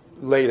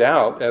laid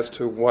out as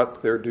to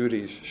what their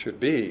duties should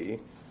be,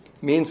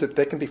 means that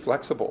they can be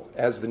flexible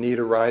as the need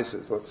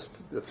arises.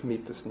 Let's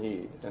meet this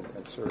need and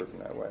serve in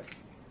that way.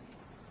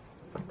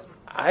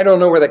 I don't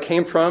know where that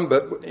came from,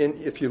 but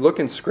if you look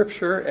in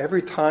Scripture,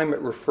 every time it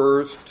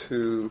refers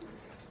to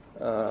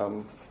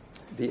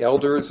the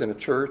elders in a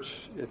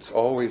church, it's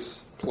always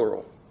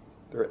plural.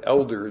 There are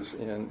elders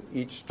in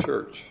each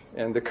church.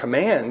 And the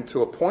command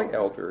to appoint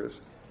elders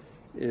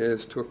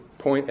is to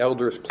appoint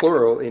elders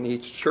plural in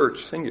each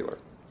church singular.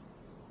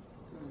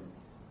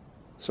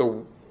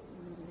 So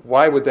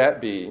why would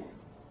that be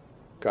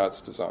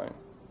God's design?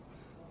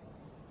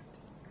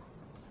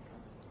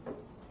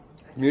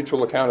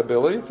 Mutual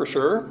accountability, for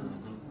sure.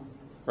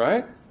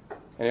 Right?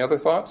 Any other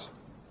thoughts?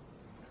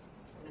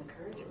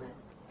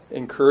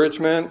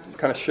 Encouragement,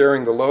 kind of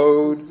sharing the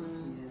load.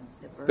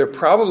 They're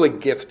probably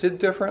gifted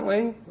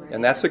differently,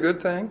 and that's a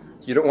good thing.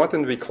 You don't want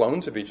them to be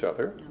clones of each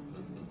other.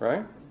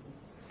 right?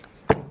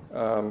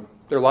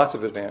 There are lots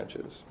of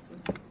advantages,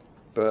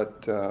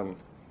 but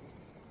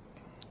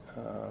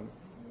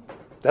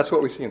that's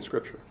what we see in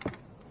Scripture.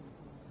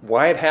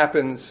 Why it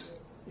happens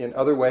in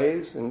other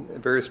ways in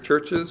various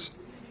churches,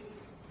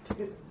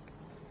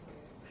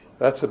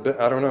 that's a bit,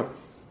 I don't know.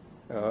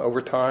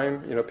 Over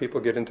time,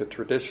 people get into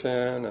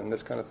tradition and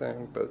this kind of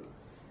thing, but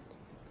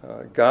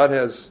God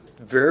has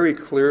very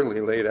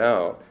clearly laid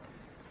out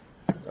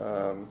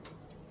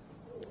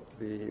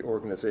the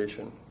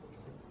organization.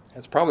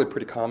 It's probably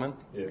pretty common.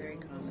 Yeah. Very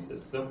common.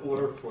 It's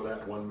simpler for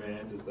that one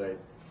man to say,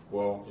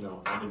 well,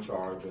 I'm in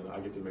charge and I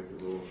get to make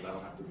the rules and I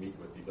don't have to meet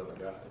with these other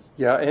guys.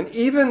 Yeah, and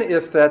even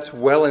if that's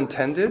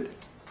well-intended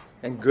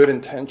and good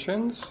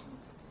intentions,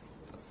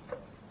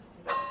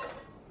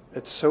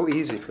 it's so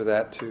easy for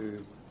that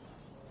to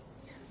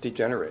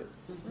degenerate,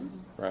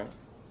 right?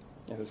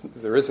 And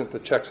there isn't the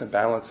checks and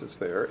balances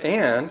there,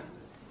 and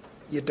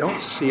you don't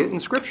see it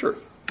in Scripture.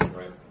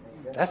 Right.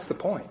 That's the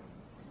point.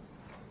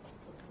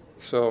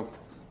 So,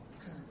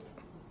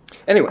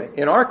 anyway,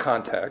 in our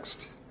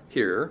context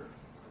here,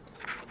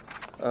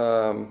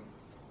 I'm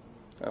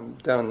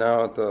down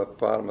now at the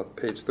bottom of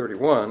page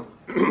 31.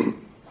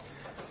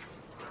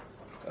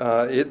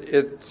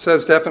 It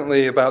says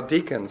definitely about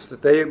deacons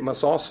that they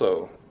must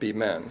also be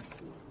men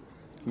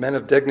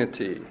of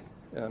dignity,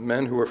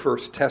 men who are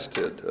first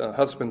tested,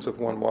 husbands of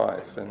one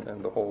wife,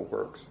 and the whole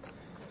works.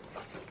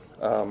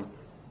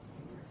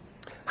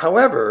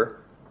 However,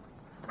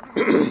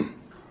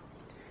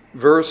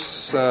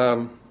 verse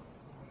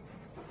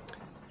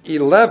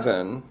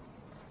 11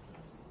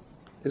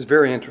 is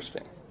very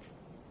interesting.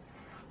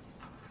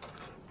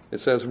 It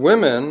says,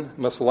 women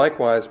must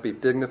likewise be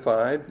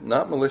dignified,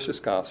 not malicious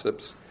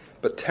gossips,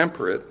 but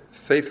temperate,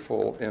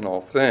 faithful in all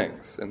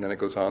things. And then it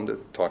goes on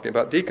to talking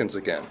about deacons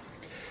again.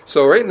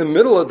 So right in the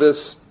middle of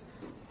this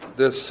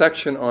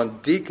section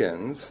on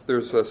deacons,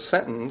 there's a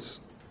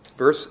sentence,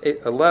 verse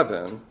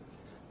 11,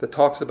 that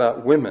talks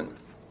about women.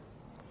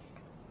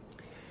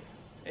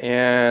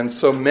 And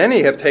so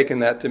many have taken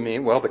that to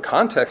mean, well, the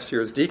context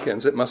here is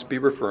deacons. It must be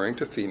referring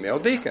to female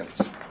deacons.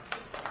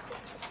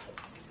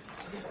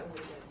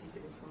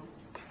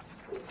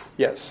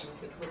 Yes.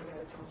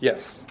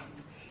 Yes.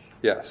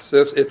 Yes.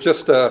 It's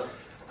just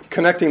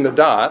connecting the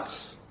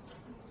dots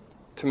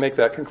to make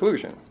that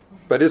conclusion.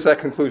 But is that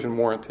conclusion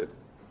warranted,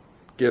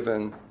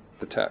 given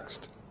the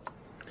text?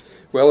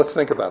 Well, let's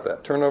think about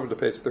that. Turn over to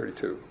page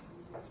 32.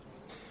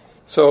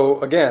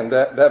 So, again,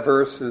 that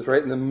verse is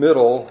right in the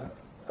middle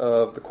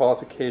of the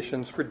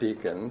qualifications for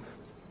deacons.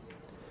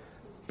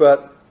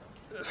 But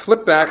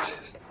flip back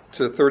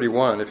to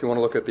 31 if you want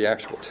to look at the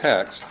actual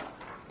text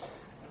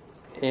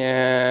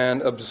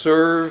and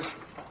observe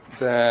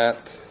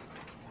that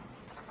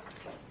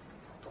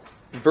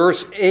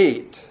verse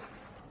 8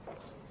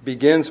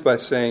 begins by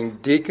saying,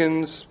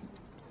 deacons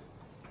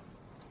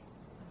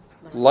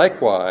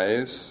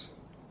likewise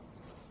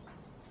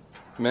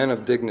men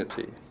of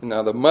dignity.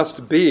 Now the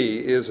must be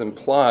is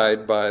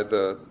implied by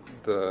the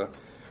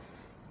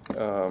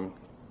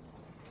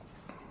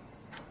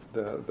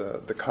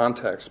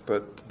context,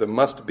 but the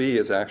must be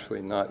is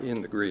actually not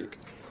in the Greek.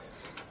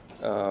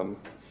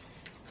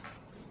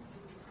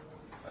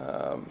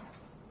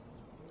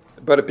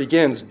 But it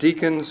begins,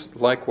 deacons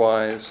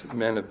likewise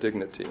men of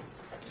dignity.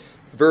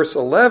 Verse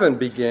 11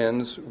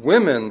 begins,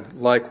 women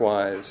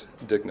likewise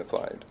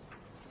dignified.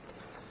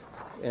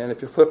 And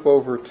if you flip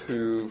over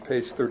to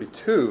page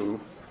 32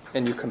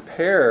 and you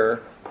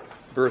compare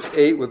verse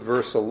 8 with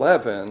verse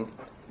 11,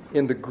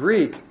 in the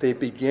Greek they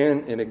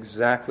begin in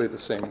exactly the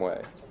same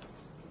way.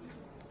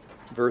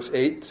 Verse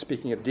 8,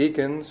 speaking of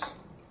deacons,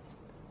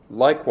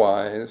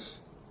 likewise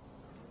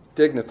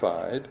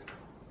dignified.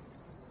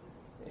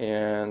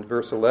 And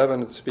verse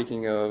 11,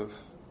 speaking of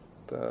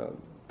the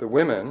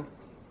women,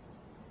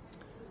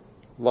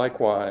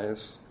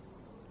 likewise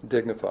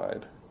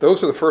dignified.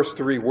 Those are the first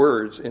three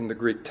words in the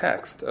Greek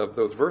text of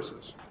those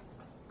verses.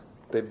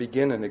 They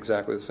begin in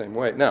exactly the same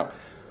way. Now,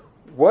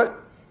 what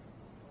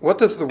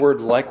does the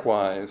word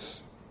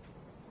likewise,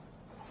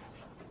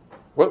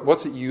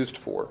 what's it used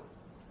for?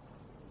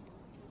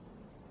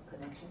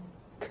 Connection?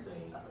 The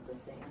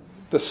same.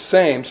 The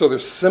same, so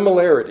there's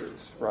similarities,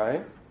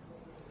 right?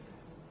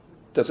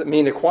 Does it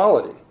mean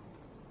equality?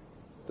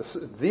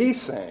 The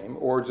same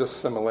or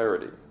just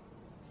similarity?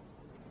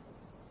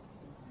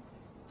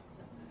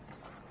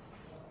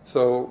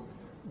 So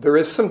there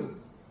is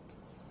some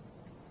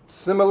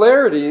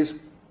similarities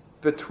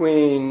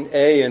between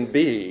A and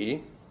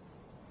B,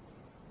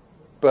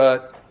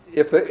 but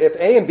if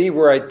A and B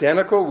were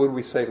identical, would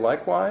we say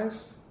likewise?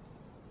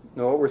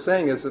 No, what we're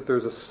saying is that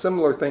there's a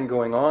similar thing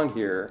going on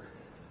here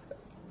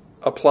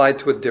applied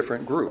to a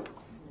different group.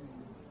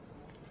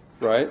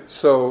 Right?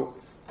 So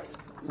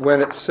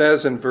when it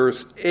says in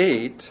verse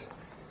 8,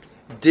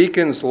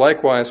 deacons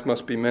likewise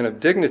must be men of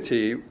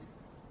dignity,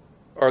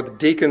 are the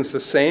deacons the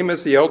same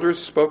as the elders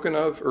spoken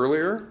of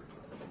earlier?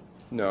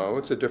 No,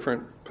 it's a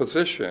different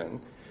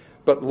position.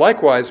 But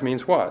likewise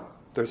means what?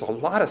 There's a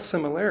lot of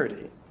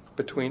similarity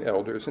between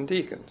elders and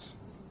deacons.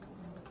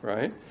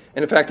 right?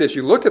 And in fact, as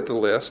you look at the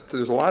list,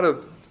 there's a lot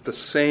of the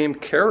same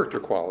character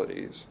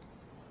qualities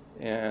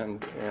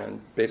and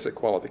basic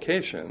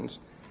qualifications.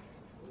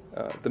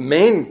 The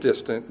main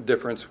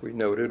difference we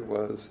noted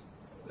was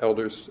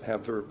elders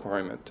have the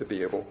requirement to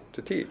be able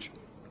to teach.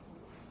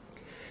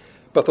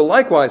 But the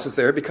likewise is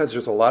there because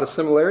there's a lot of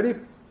similarity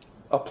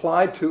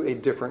applied to a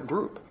different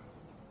group.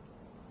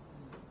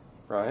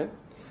 Right?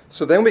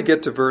 So then we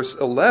get to verse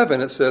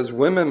 11. It says,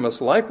 women must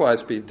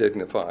likewise be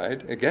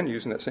dignified. Again,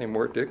 using that same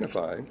word,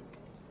 dignified.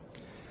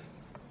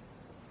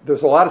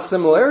 There's a lot of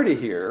similarity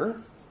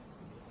here,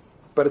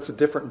 but it's a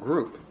different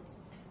group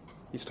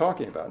he's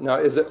talking about. Now,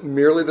 is it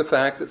merely the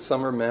fact that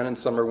some are men and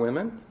some are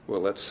women?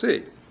 Well, let's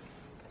see.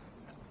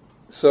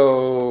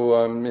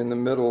 So, in the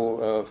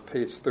middle of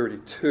page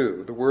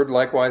 32, the word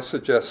likewise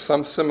suggests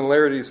some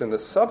similarities in the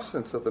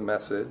substance of the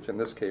message, in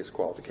this case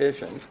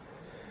qualifications,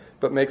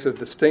 but makes a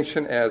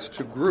distinction as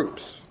to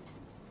groups,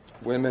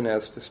 women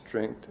as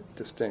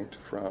distinct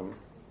from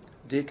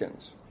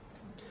deacons.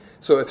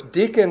 So if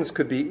deacons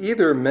could be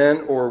either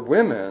men or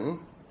women,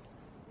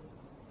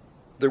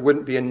 there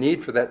wouldn't be a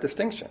need for that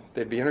distinction.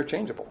 They'd be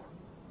interchangeable.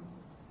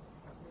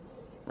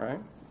 Right?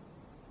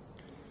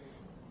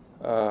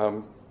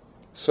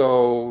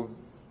 So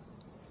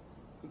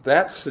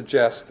that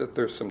suggests that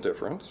there's some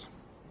difference.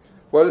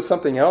 What is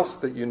something else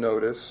that you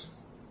notice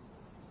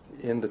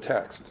in the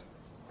text?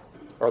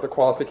 Are the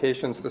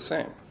qualifications the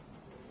same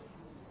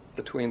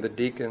between the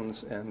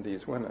deacons and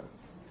these women?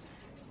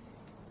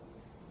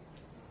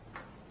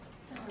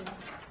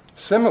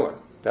 Similar.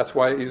 That's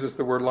why it uses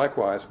the word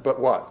likewise. But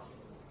what?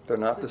 They're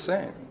not the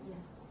same.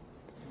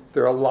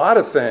 There are a lot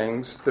of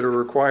things that are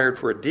required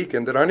for a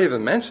deacon that aren't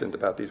even mentioned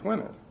about these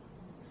women.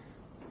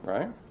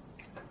 Right?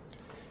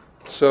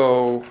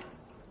 So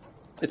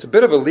it's a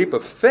bit of a leap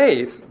of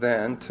faith,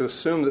 then, to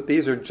assume that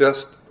these are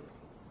just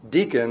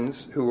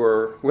deacons who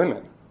are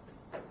women,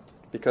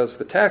 because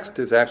the text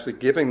is actually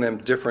giving them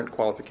different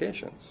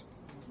qualifications.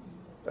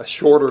 A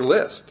shorter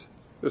list.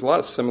 There's a lot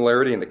of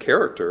similarity in the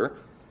character,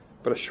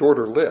 but a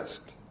shorter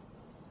list,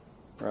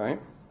 right?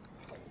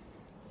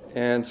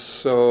 And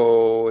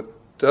so it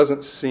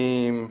doesn't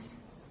seem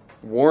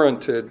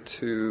warranted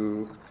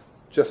to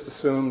just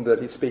assume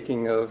that he's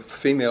speaking of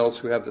females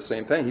who have the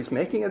same thing. He's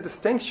making a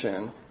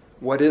distinction.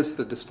 What is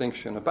the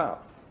distinction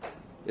about?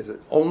 Is it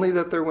only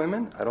that they're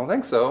women? I don't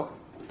think so.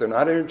 They're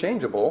not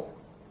interchangeable.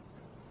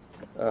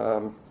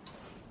 All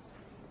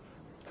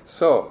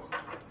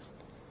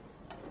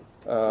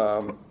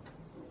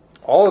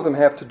of them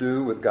have to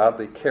do with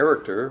godly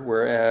character,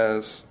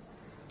 whereas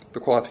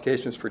the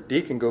qualifications for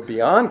deacon go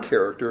beyond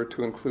character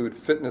to include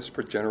fitness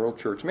for general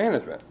church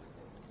management,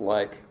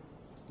 like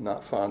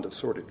not fond of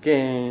sordid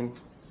gain,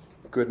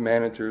 good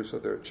managers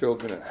of their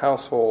children and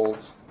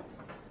households,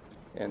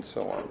 and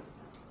so on.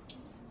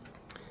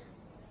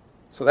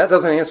 So that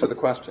doesn't answer the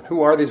question.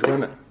 Who are these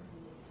women?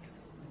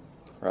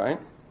 Right?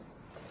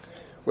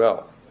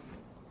 Well,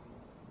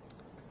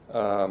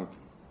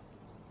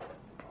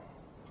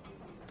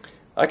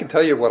 I can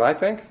tell you what I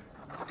think.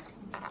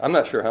 I'm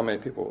not sure how many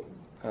people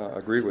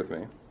agree with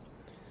me,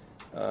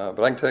 but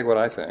I can tell you what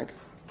I think.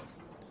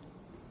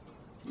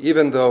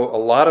 Even though a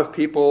lot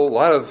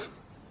of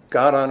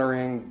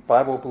God-honoring,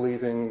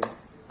 Bible-believing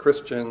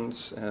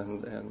Christians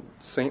and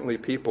saintly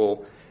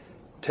people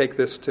take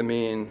this to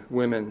mean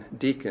women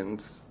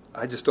deacons,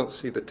 I just don't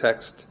see the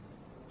text.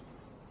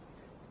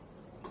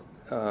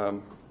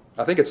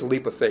 I think it's a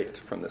leap of faith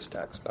from this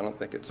text. I don't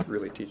think it's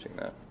really teaching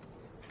that.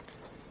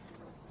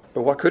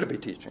 But what could it be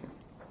teaching?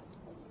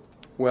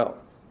 Well,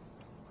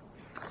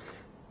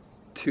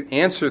 to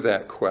answer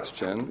that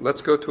question,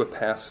 let's go to a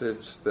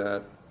passage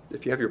that,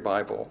 if you have your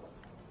Bible,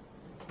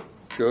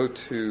 go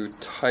to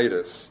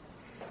Titus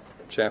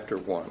chapter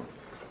 1.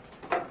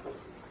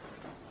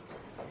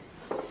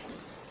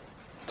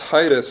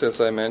 Titus, as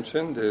I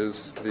mentioned,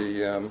 is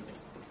the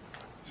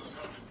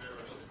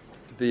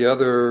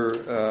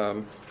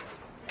other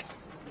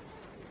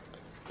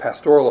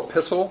pastoral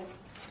epistle,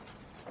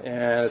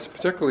 and it's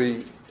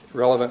particularly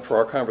relevant for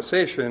our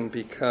conversation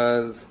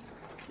because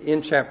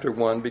in chapter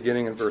 1,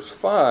 beginning in verse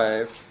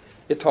 5,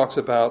 it talks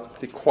about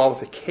the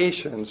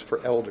qualifications for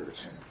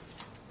elders.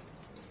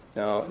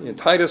 Now, in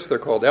Titus, they're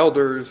called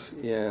elders.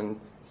 In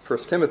 1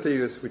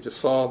 Timothy, as we just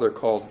saw, they're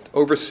called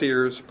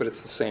overseers, but it's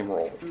the same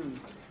role.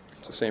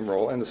 It's the same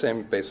role and the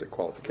same basic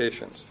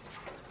qualifications.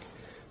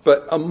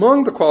 But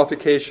among the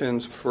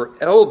qualifications for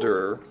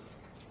elder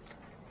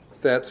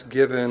that's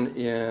given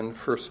in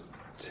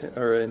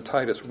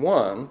Titus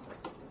 1,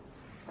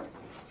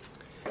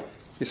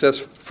 he says,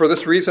 "For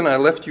this reason I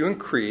left you in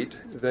Crete,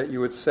 that you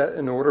would set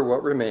in order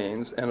what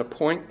remains, and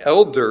appoint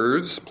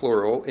elders,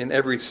 plural, in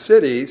every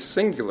city,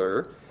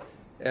 singular,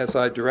 as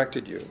I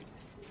directed you.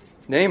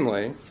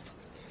 Namely,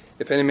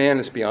 if any man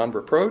is beyond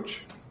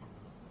reproach,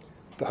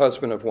 the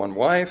husband of one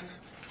wife,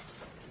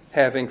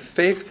 having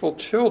faithful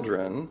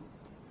children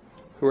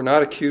who are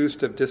not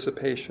accused of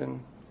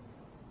dissipation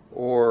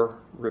or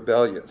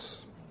rebellious."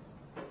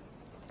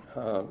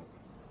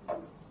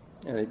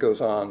 And he goes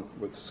on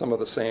with some of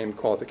the same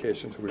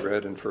qualifications we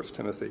read in 1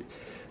 Timothy.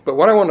 But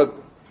what I want to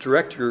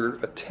direct your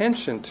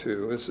attention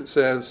to is it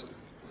says,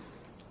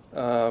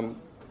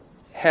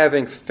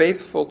 having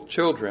faithful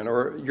children,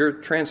 or your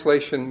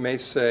translation may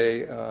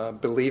say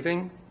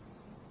believing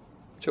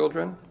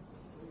children.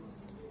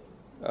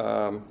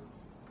 The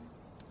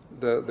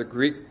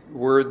Greek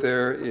word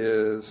there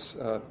is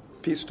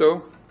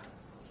pisto,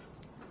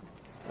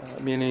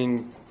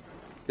 meaning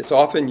it's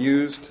often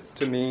used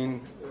to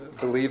mean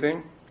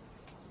believing,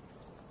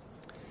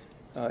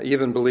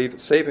 even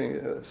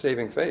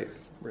saving faith,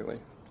 really.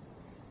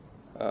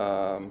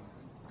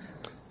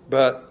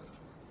 But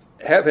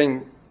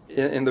having,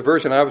 in the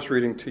version I was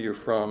reading to you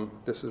from,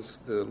 this is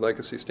the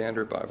Legacy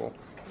Standard Bible,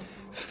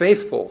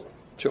 faithful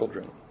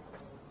children.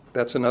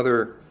 That's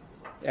another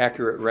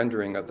accurate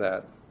rendering of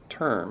that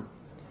term.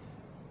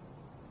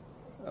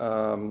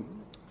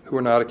 Who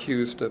are not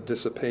accused of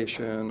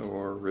dissipation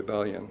or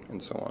rebellion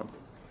and so on.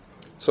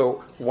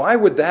 So why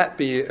would that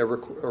be a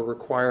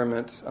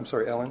requirement? I'm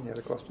sorry, Ellen, you had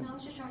a question? No, I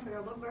was just trying to figure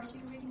out what verse are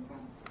you reading from?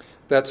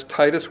 That's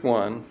Titus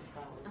 1,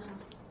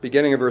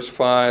 beginning of verse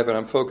 5, and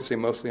I'm focusing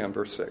mostly on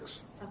verse 6.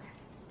 Okay,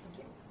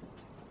 thank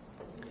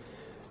you.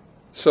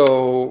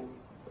 So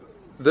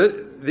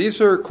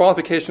these are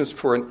qualifications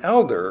for an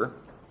elder,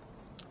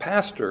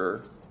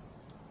 pastor,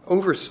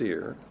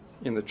 overseer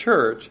in the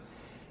church.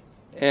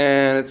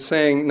 And it's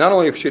saying not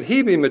only should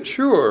he be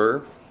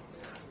mature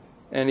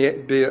and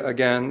yet be,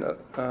 again,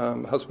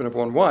 husband of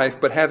one wife,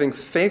 but having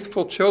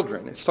faithful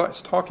children. It's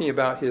talking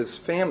about his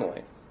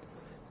family.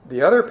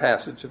 The other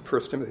passage of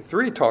 1 Timothy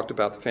 3 talked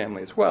about the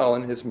family as well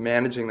and his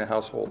managing the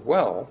household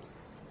well.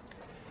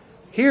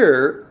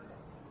 Here,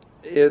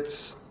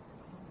 it's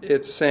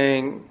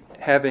saying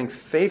having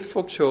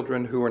faithful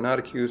children who are not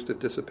accused of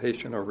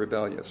dissipation or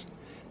rebellious.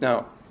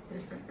 Now,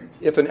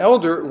 if an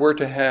elder were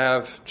to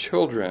have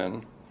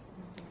children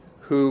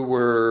who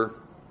were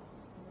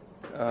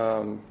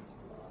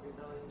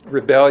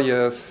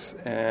rebellious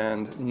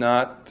and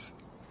not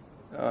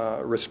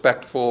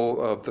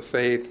respectful of the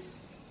faith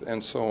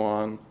and so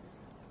on,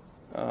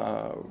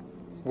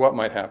 what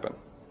might happen?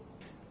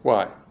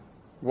 Why?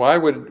 Why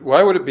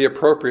would it be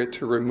appropriate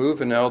to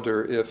remove an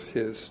elder if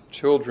his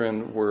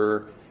children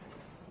were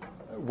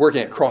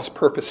working at cross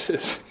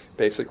purposes,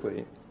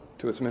 basically,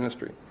 to his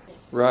ministry?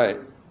 Right.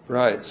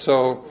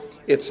 So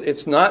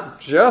it's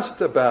not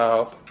just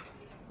about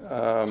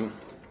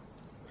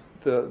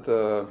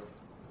the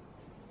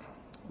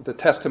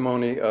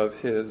testimony of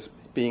his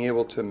being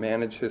able to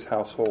manage his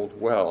household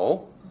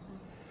well,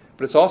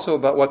 but it's also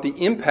about what the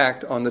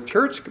impact on the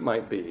church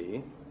might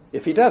be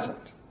if he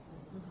doesn't,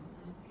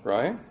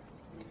 right?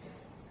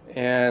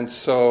 And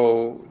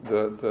so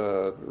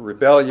the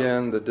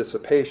rebellion, the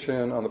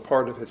dissipation on the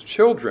part of his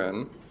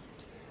children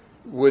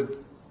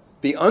would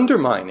be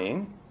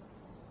undermining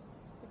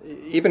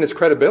even his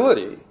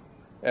credibility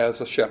as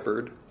a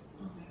shepherd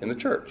in the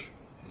church,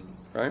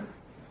 right?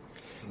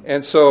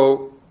 And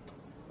so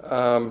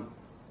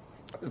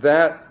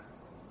that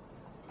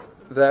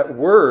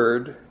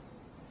word,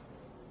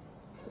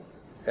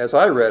 as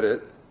I read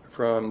it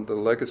from the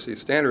Legacy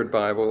Standard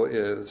Bible,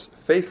 is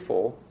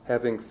faithful,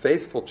 having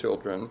faithful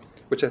children,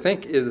 which I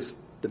think is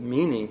the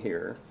meaning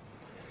here,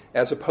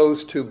 as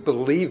opposed to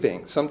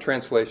believing. Some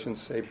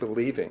translations say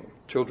believing,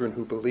 children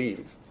who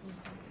believe.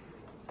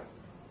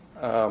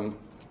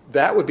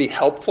 That would be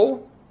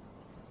helpful,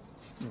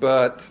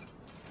 but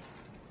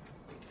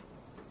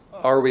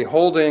are we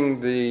holding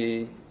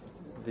the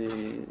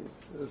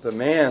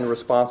man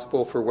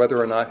responsible for whether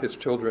or not his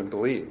children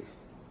believe?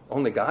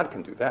 Only God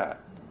can do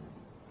that.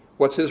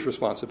 What's his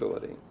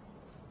responsibility?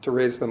 To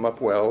raise them up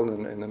well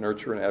in the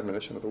nurture and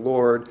admonition of the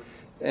Lord.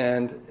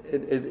 And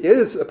it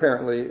is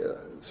apparently a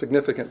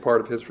significant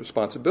part of his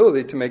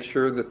responsibility to make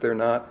sure that they're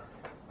not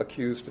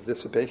accused of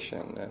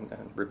dissipation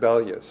and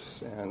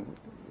rebellious and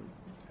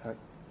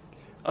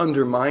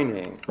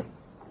undermining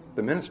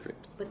the ministry.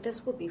 But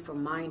this would be for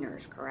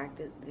minors,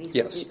 correct? These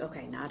Yes. Would be,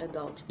 okay, not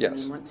adults. Yes. I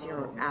mean, once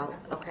you're out,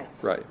 okay.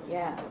 Right.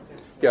 Yeah.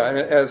 Yeah, I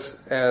mean,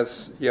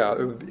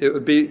 it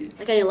would be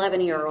Like an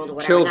 11-year-old or whatever,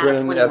 not a children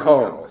at 21-year-old.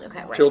 home.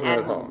 Okay, right. Children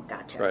at home.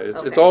 Gotcha. Right. It's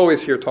Okay.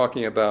 always here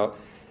talking about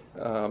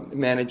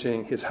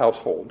managing his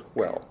household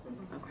well.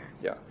 Okay.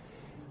 Yeah.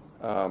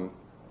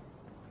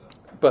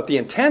 But the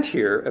intent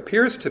here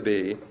appears to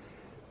be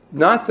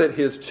not that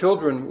his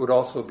children would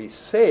also be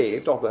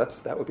saved, although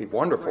that would be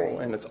wonderful, Right.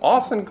 and it's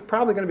often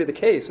probably going to be the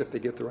case if they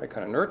get the right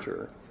kind of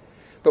nurture.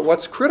 But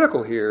what's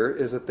critical here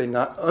is that they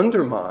not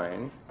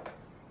undermine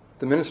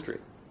the ministry.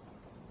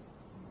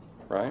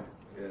 Right?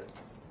 Yeah.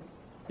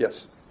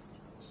 Yes.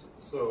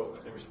 So,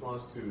 in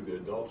response to the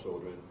adult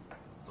children,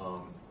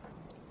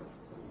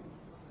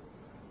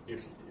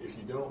 if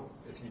you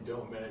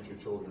don't manage your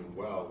children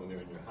well when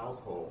they're in your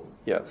household,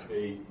 Yes.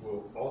 they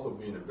will also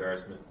be an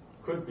embarrassment.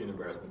 Could be an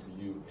embarrassment to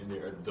you in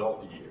their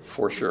adult years.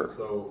 For sure.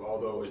 So,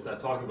 although it's not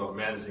talking about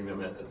managing them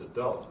as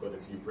adults, but if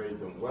you've raised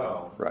them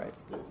well, Right.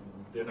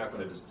 they're not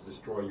going to just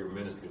destroy your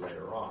ministry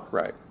later on.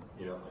 Right.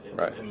 You know,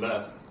 Right.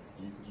 unless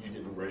you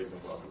didn't raise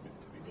them well to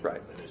begin Right.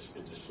 with, and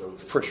it just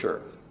shows. For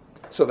sure.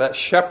 So that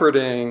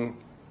shepherding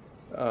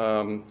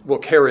will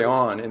carry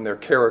on in their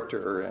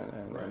character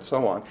and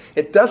so on.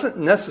 It doesn't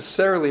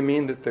necessarily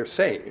mean that they're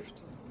saved,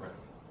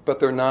 but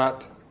they're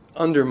not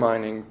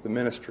undermining the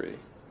ministry,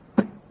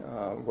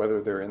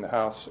 whether they're in the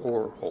house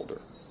or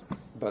older.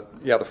 But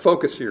yeah, the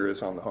focus here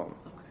is on the home.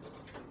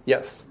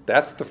 Yes,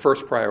 that's the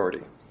first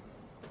priority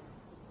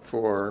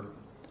for,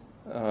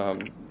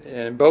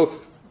 and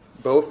both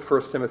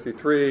 1 Timothy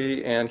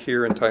 3 and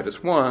here in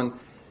Titus 1,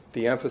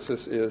 the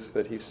emphasis is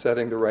that he's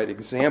setting the right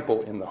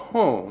example in the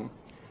home,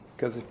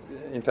 because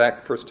in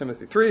fact 1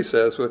 Timothy 3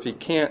 says, well, if he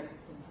can't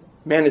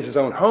manage his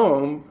own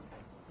home,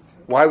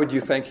 why would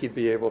you think he'd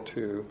be able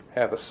to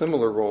have a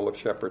similar role of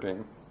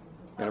shepherding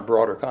in a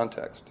broader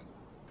context?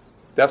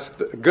 That's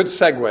a good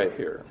segue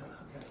here.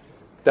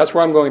 That's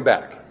where I'm going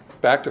back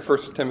to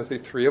 1 Timothy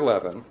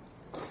 3:11.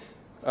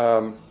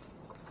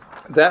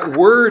 That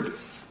word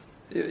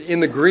in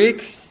the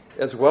Greek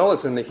as well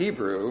as in the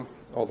Hebrew,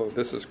 although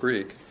this is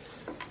Greek,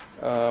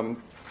 the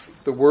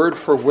word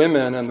for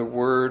women and the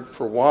word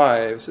for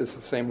wives is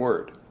the same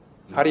word.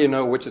 How do you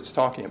know which it's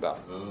talking about?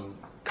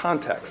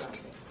 Context.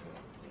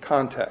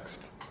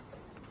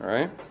 All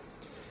right?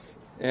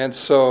 And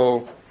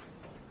so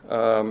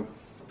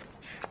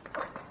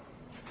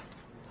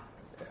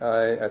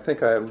I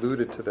think I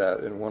alluded to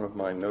that in one of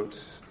my notes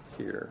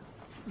here.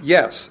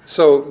 Yes,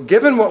 so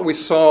given what we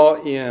saw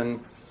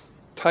in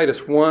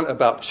Titus 1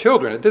 about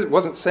children, it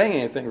wasn't saying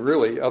anything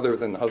really other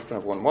than the husband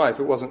of one wife.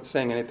 It wasn't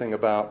saying anything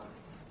about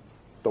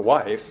the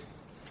wife.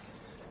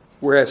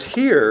 Whereas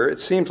here, it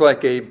seems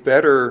like a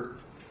better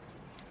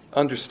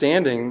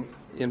understanding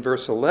in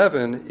verse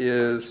 11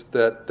 is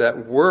that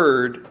that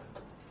word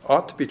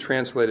ought to be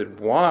translated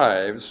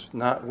wives,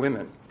 not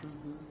women.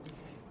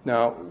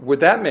 Now, would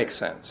that make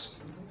sense?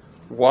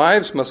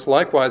 Wives must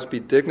likewise be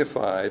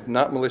dignified,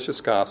 not malicious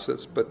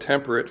gossips, but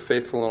temperate,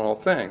 faithful in all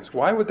things.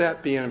 Why would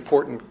that be an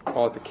important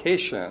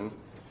qualification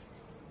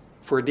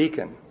for a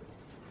deacon?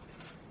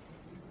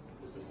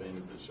 It's the same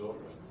as the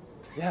children.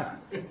 Yeah.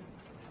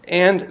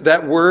 And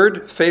that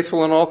word,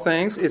 faithful in all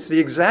things, it's the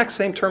exact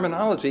same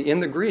terminology in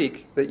the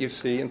Greek that you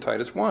see in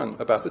Titus 1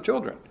 about the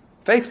children.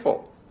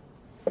 Faithful.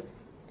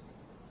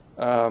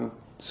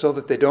 So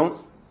that they don't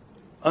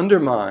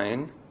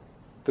undermine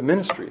the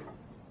ministry.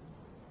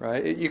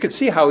 Right? You could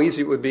see how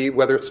easy it would be,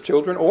 whether it's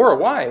children or a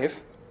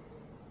wife,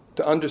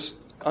 to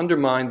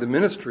undermine the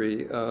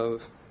ministry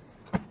of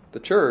the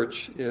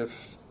church if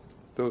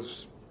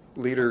those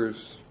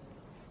leaders,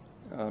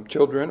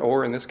 children,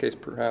 or in this case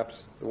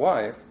perhaps the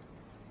wife,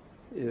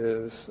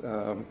 is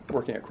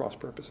working at cross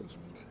purposes.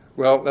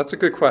 Well, that's a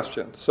good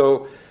question.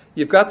 So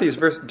you've got these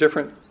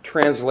different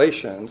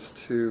translations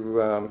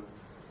to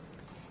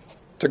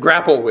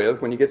grapple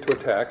with when you get to a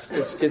text.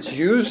 It's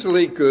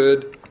usually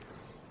good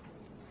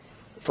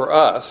for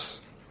us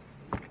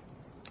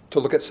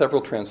to look at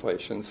several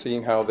translations,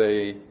 seeing how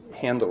they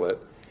handle it.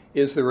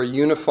 Is there a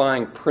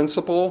unifying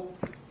principle?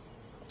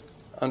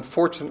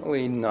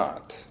 Unfortunately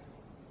not.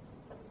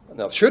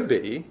 Now, it should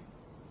be.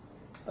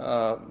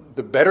 The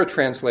better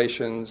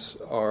translations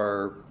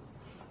are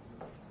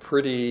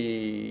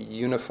pretty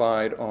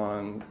unified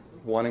on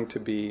wanting to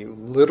be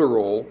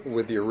literal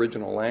with the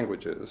original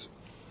languages.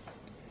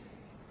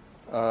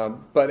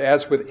 But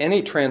as with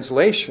any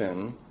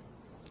translation,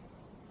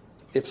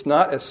 it's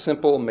not a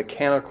simple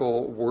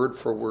mechanical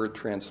word-for-word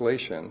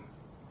translation.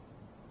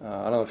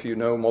 I don't know if you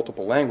know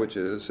multiple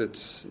languages.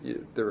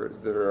 There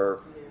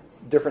are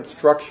different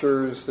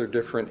structures, there are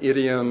different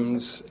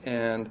idioms,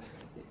 and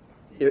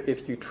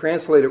if you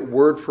translate it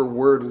word for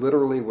word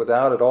literally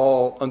without at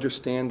all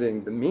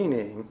understanding the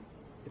meaning,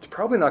 it's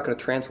probably not going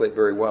to translate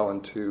very well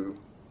into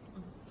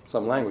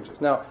some languages.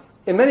 Now,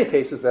 in many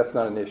cases, that's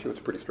not an issue. It's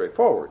pretty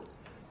straightforward.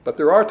 But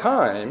there are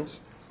times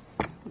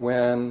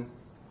when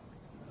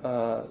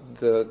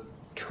the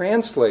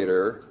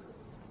translator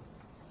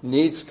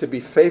needs to be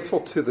faithful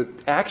to the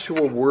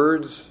actual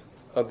words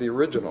of the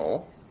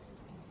original,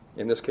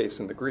 in this case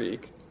in the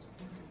Greek,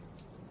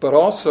 but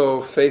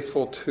also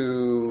faithful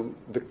to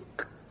the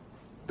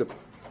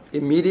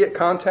immediate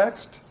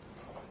context.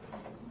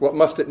 What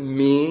must it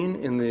mean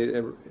in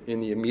the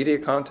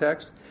immediate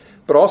context?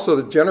 But also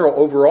the general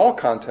overall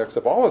context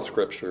of all of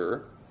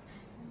Scripture.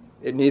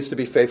 It needs to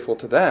be faithful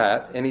to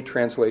that, any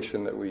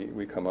translation that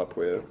we come up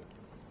with.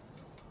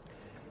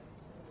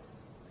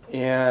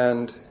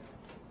 And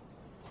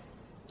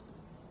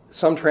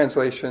some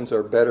translations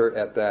are better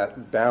at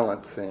that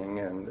balancing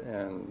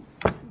and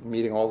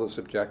meeting all those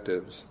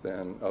objectives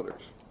than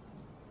others.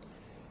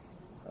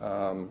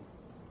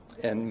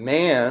 And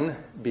man,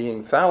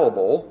 being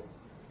fallible,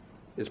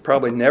 is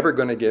probably never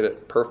going to get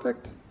it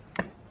perfect.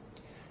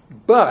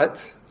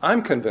 But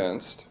I'm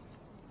convinced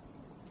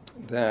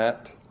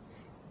that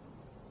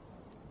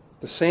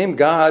the same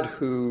God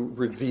who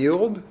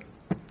revealed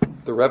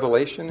the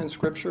revelation in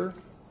Scripture,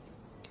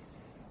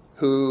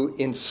 who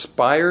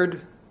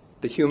inspired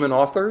the human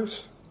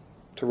authors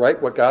to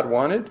write what God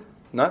wanted,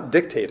 not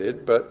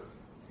dictated, but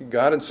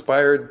God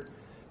inspired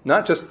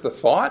not just the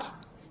thought,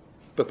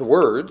 but the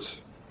words.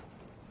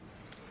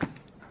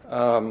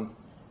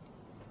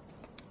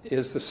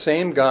 is the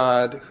same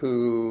God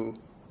who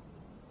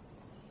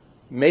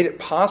made it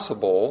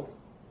possible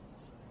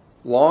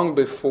long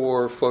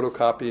before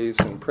photocopies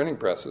and printing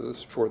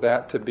presses for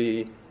that to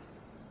be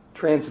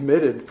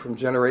transmitted from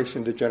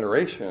generation to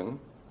generation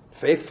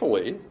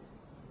faithfully.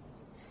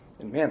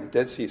 And man, the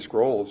Dead Sea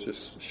Scrolls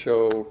just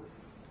show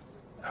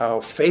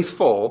how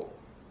faithful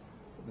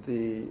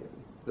the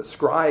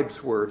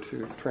scribes were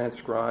to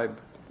transcribe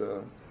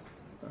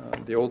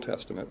the Old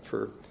Testament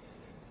for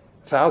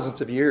thousands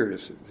of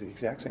years, the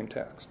exact same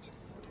text.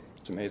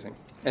 It's amazing.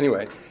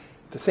 Anyway,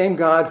 the same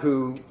God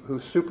who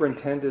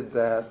superintended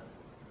that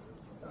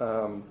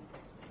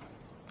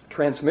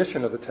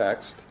transmission of the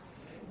text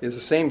is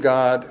the same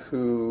God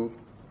who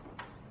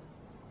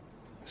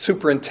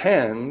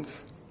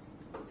superintends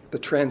the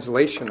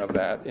translation of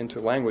that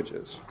into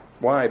languages.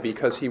 Why?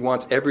 Because he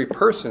wants every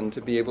person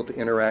to be able to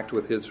interact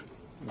with his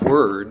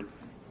word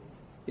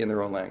in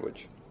their own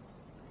language.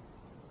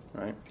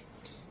 Right?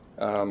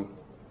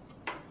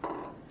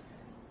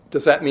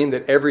 Does that mean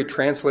that every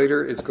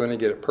translator is going to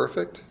get it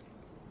perfect?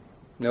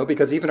 No,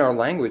 because even our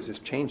language is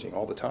changing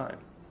all the time.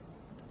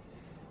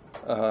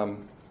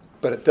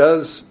 But it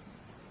does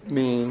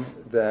mean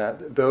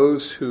that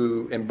those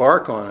who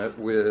embark on it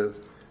with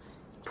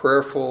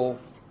prayerful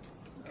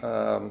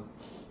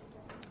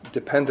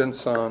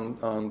dependence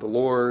on the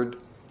Lord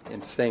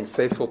and staying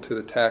faithful to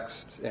the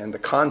text and the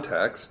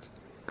context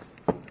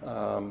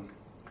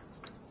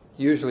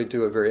usually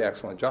do a very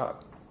excellent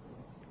job.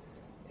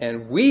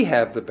 And we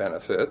have the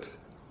benefit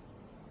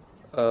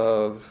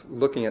of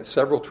looking at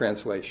several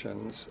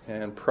translations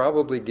and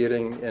probably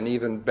getting an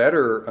even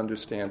better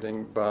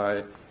understanding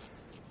by,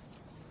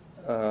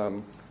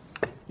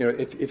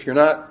 if you're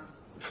not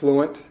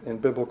fluent in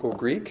biblical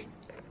Greek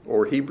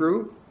or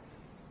Hebrew,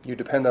 you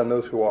depend on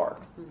those who are,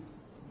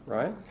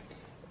 right?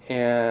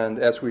 And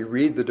as we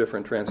read the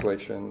different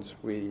translations,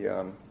 we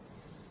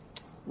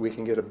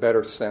can get a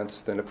better sense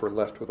than if we're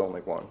left with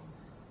only one.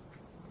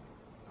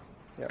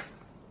 Yeah.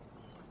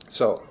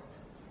 So,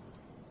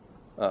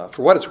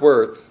 for what it's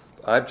worth,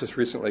 I've just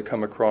recently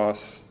come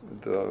across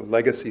the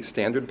Legacy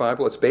Standard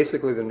Bible. It's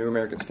basically the New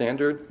American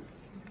Standard,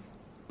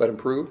 but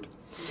improved.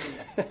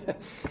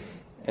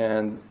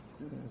 And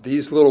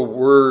these little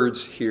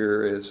words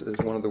here is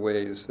one of the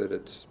ways that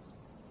it's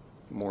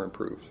more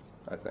improved,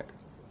 I think.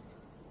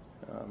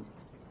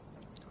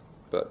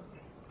 But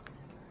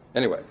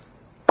anyway,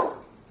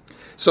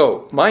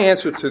 so my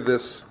answer to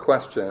this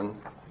question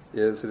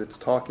is that it's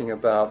talking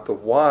about the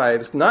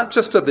wives, not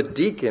just of the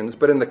deacons,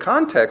 but in the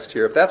context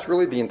here, if that's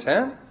really the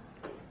intent,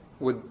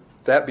 would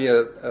that be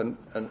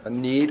a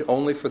need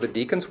only for the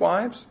deacons'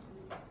 wives?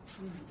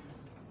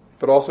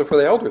 But also for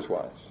the elders'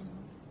 wives,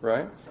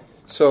 right?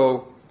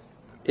 So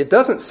it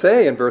doesn't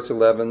say in verse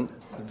 11,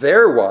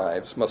 their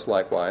wives must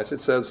likewise.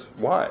 It says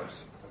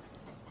wives.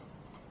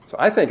 So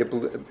I think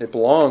it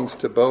belongs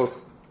to both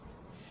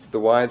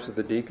the wives of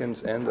the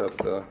deacons and of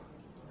the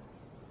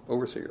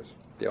overseers,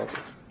 the elders.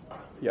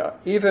 Yeah,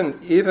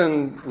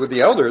 even with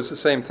the elders, the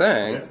same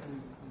thing.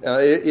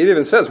 It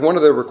even says one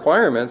of the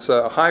requirements,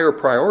 a higher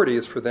priority,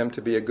 is for them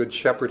to be a good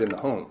shepherd in the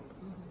home.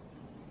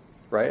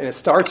 Right? And it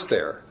starts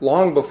there.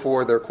 Long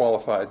before they're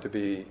qualified to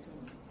be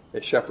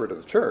a shepherd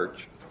of the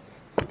church,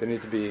 they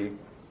need to be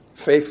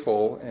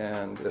faithful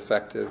and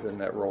effective in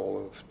that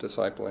role of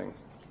discipling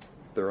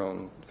their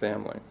own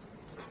family.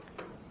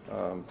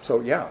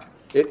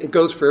 It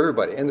goes for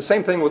everybody. And the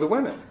same thing with the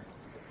women.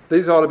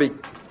 These ought to be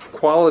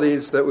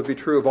qualities that would be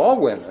true of all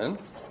women.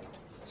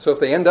 So if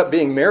they end up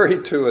being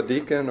married to a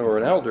deacon or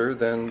an elder,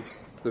 then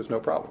there's no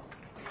problem.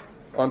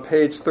 On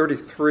page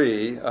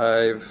 33,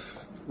 I've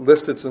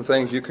listed some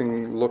things you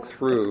can look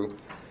through.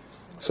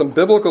 Some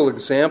biblical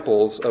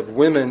examples of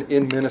women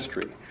in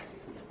ministry.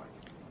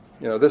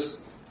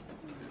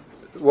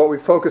 What we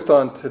focused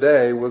on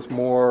today was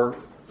more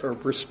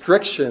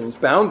restrictions,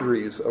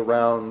 boundaries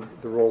around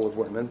the role of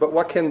women, but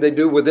what can they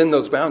do within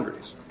those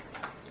boundaries?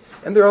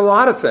 And there are a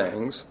lot of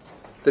things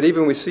that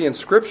even we see in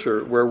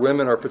Scripture where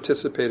women are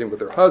participating with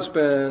their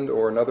husband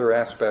or in other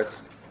aspects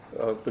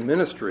of the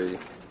ministry.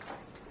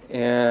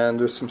 And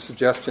there's some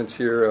suggestions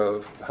here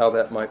of how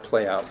that might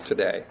play out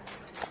today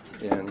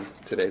in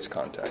today's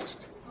context.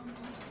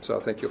 So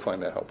I think you'll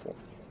find that helpful.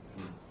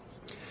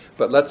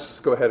 But let's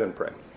go ahead and pray.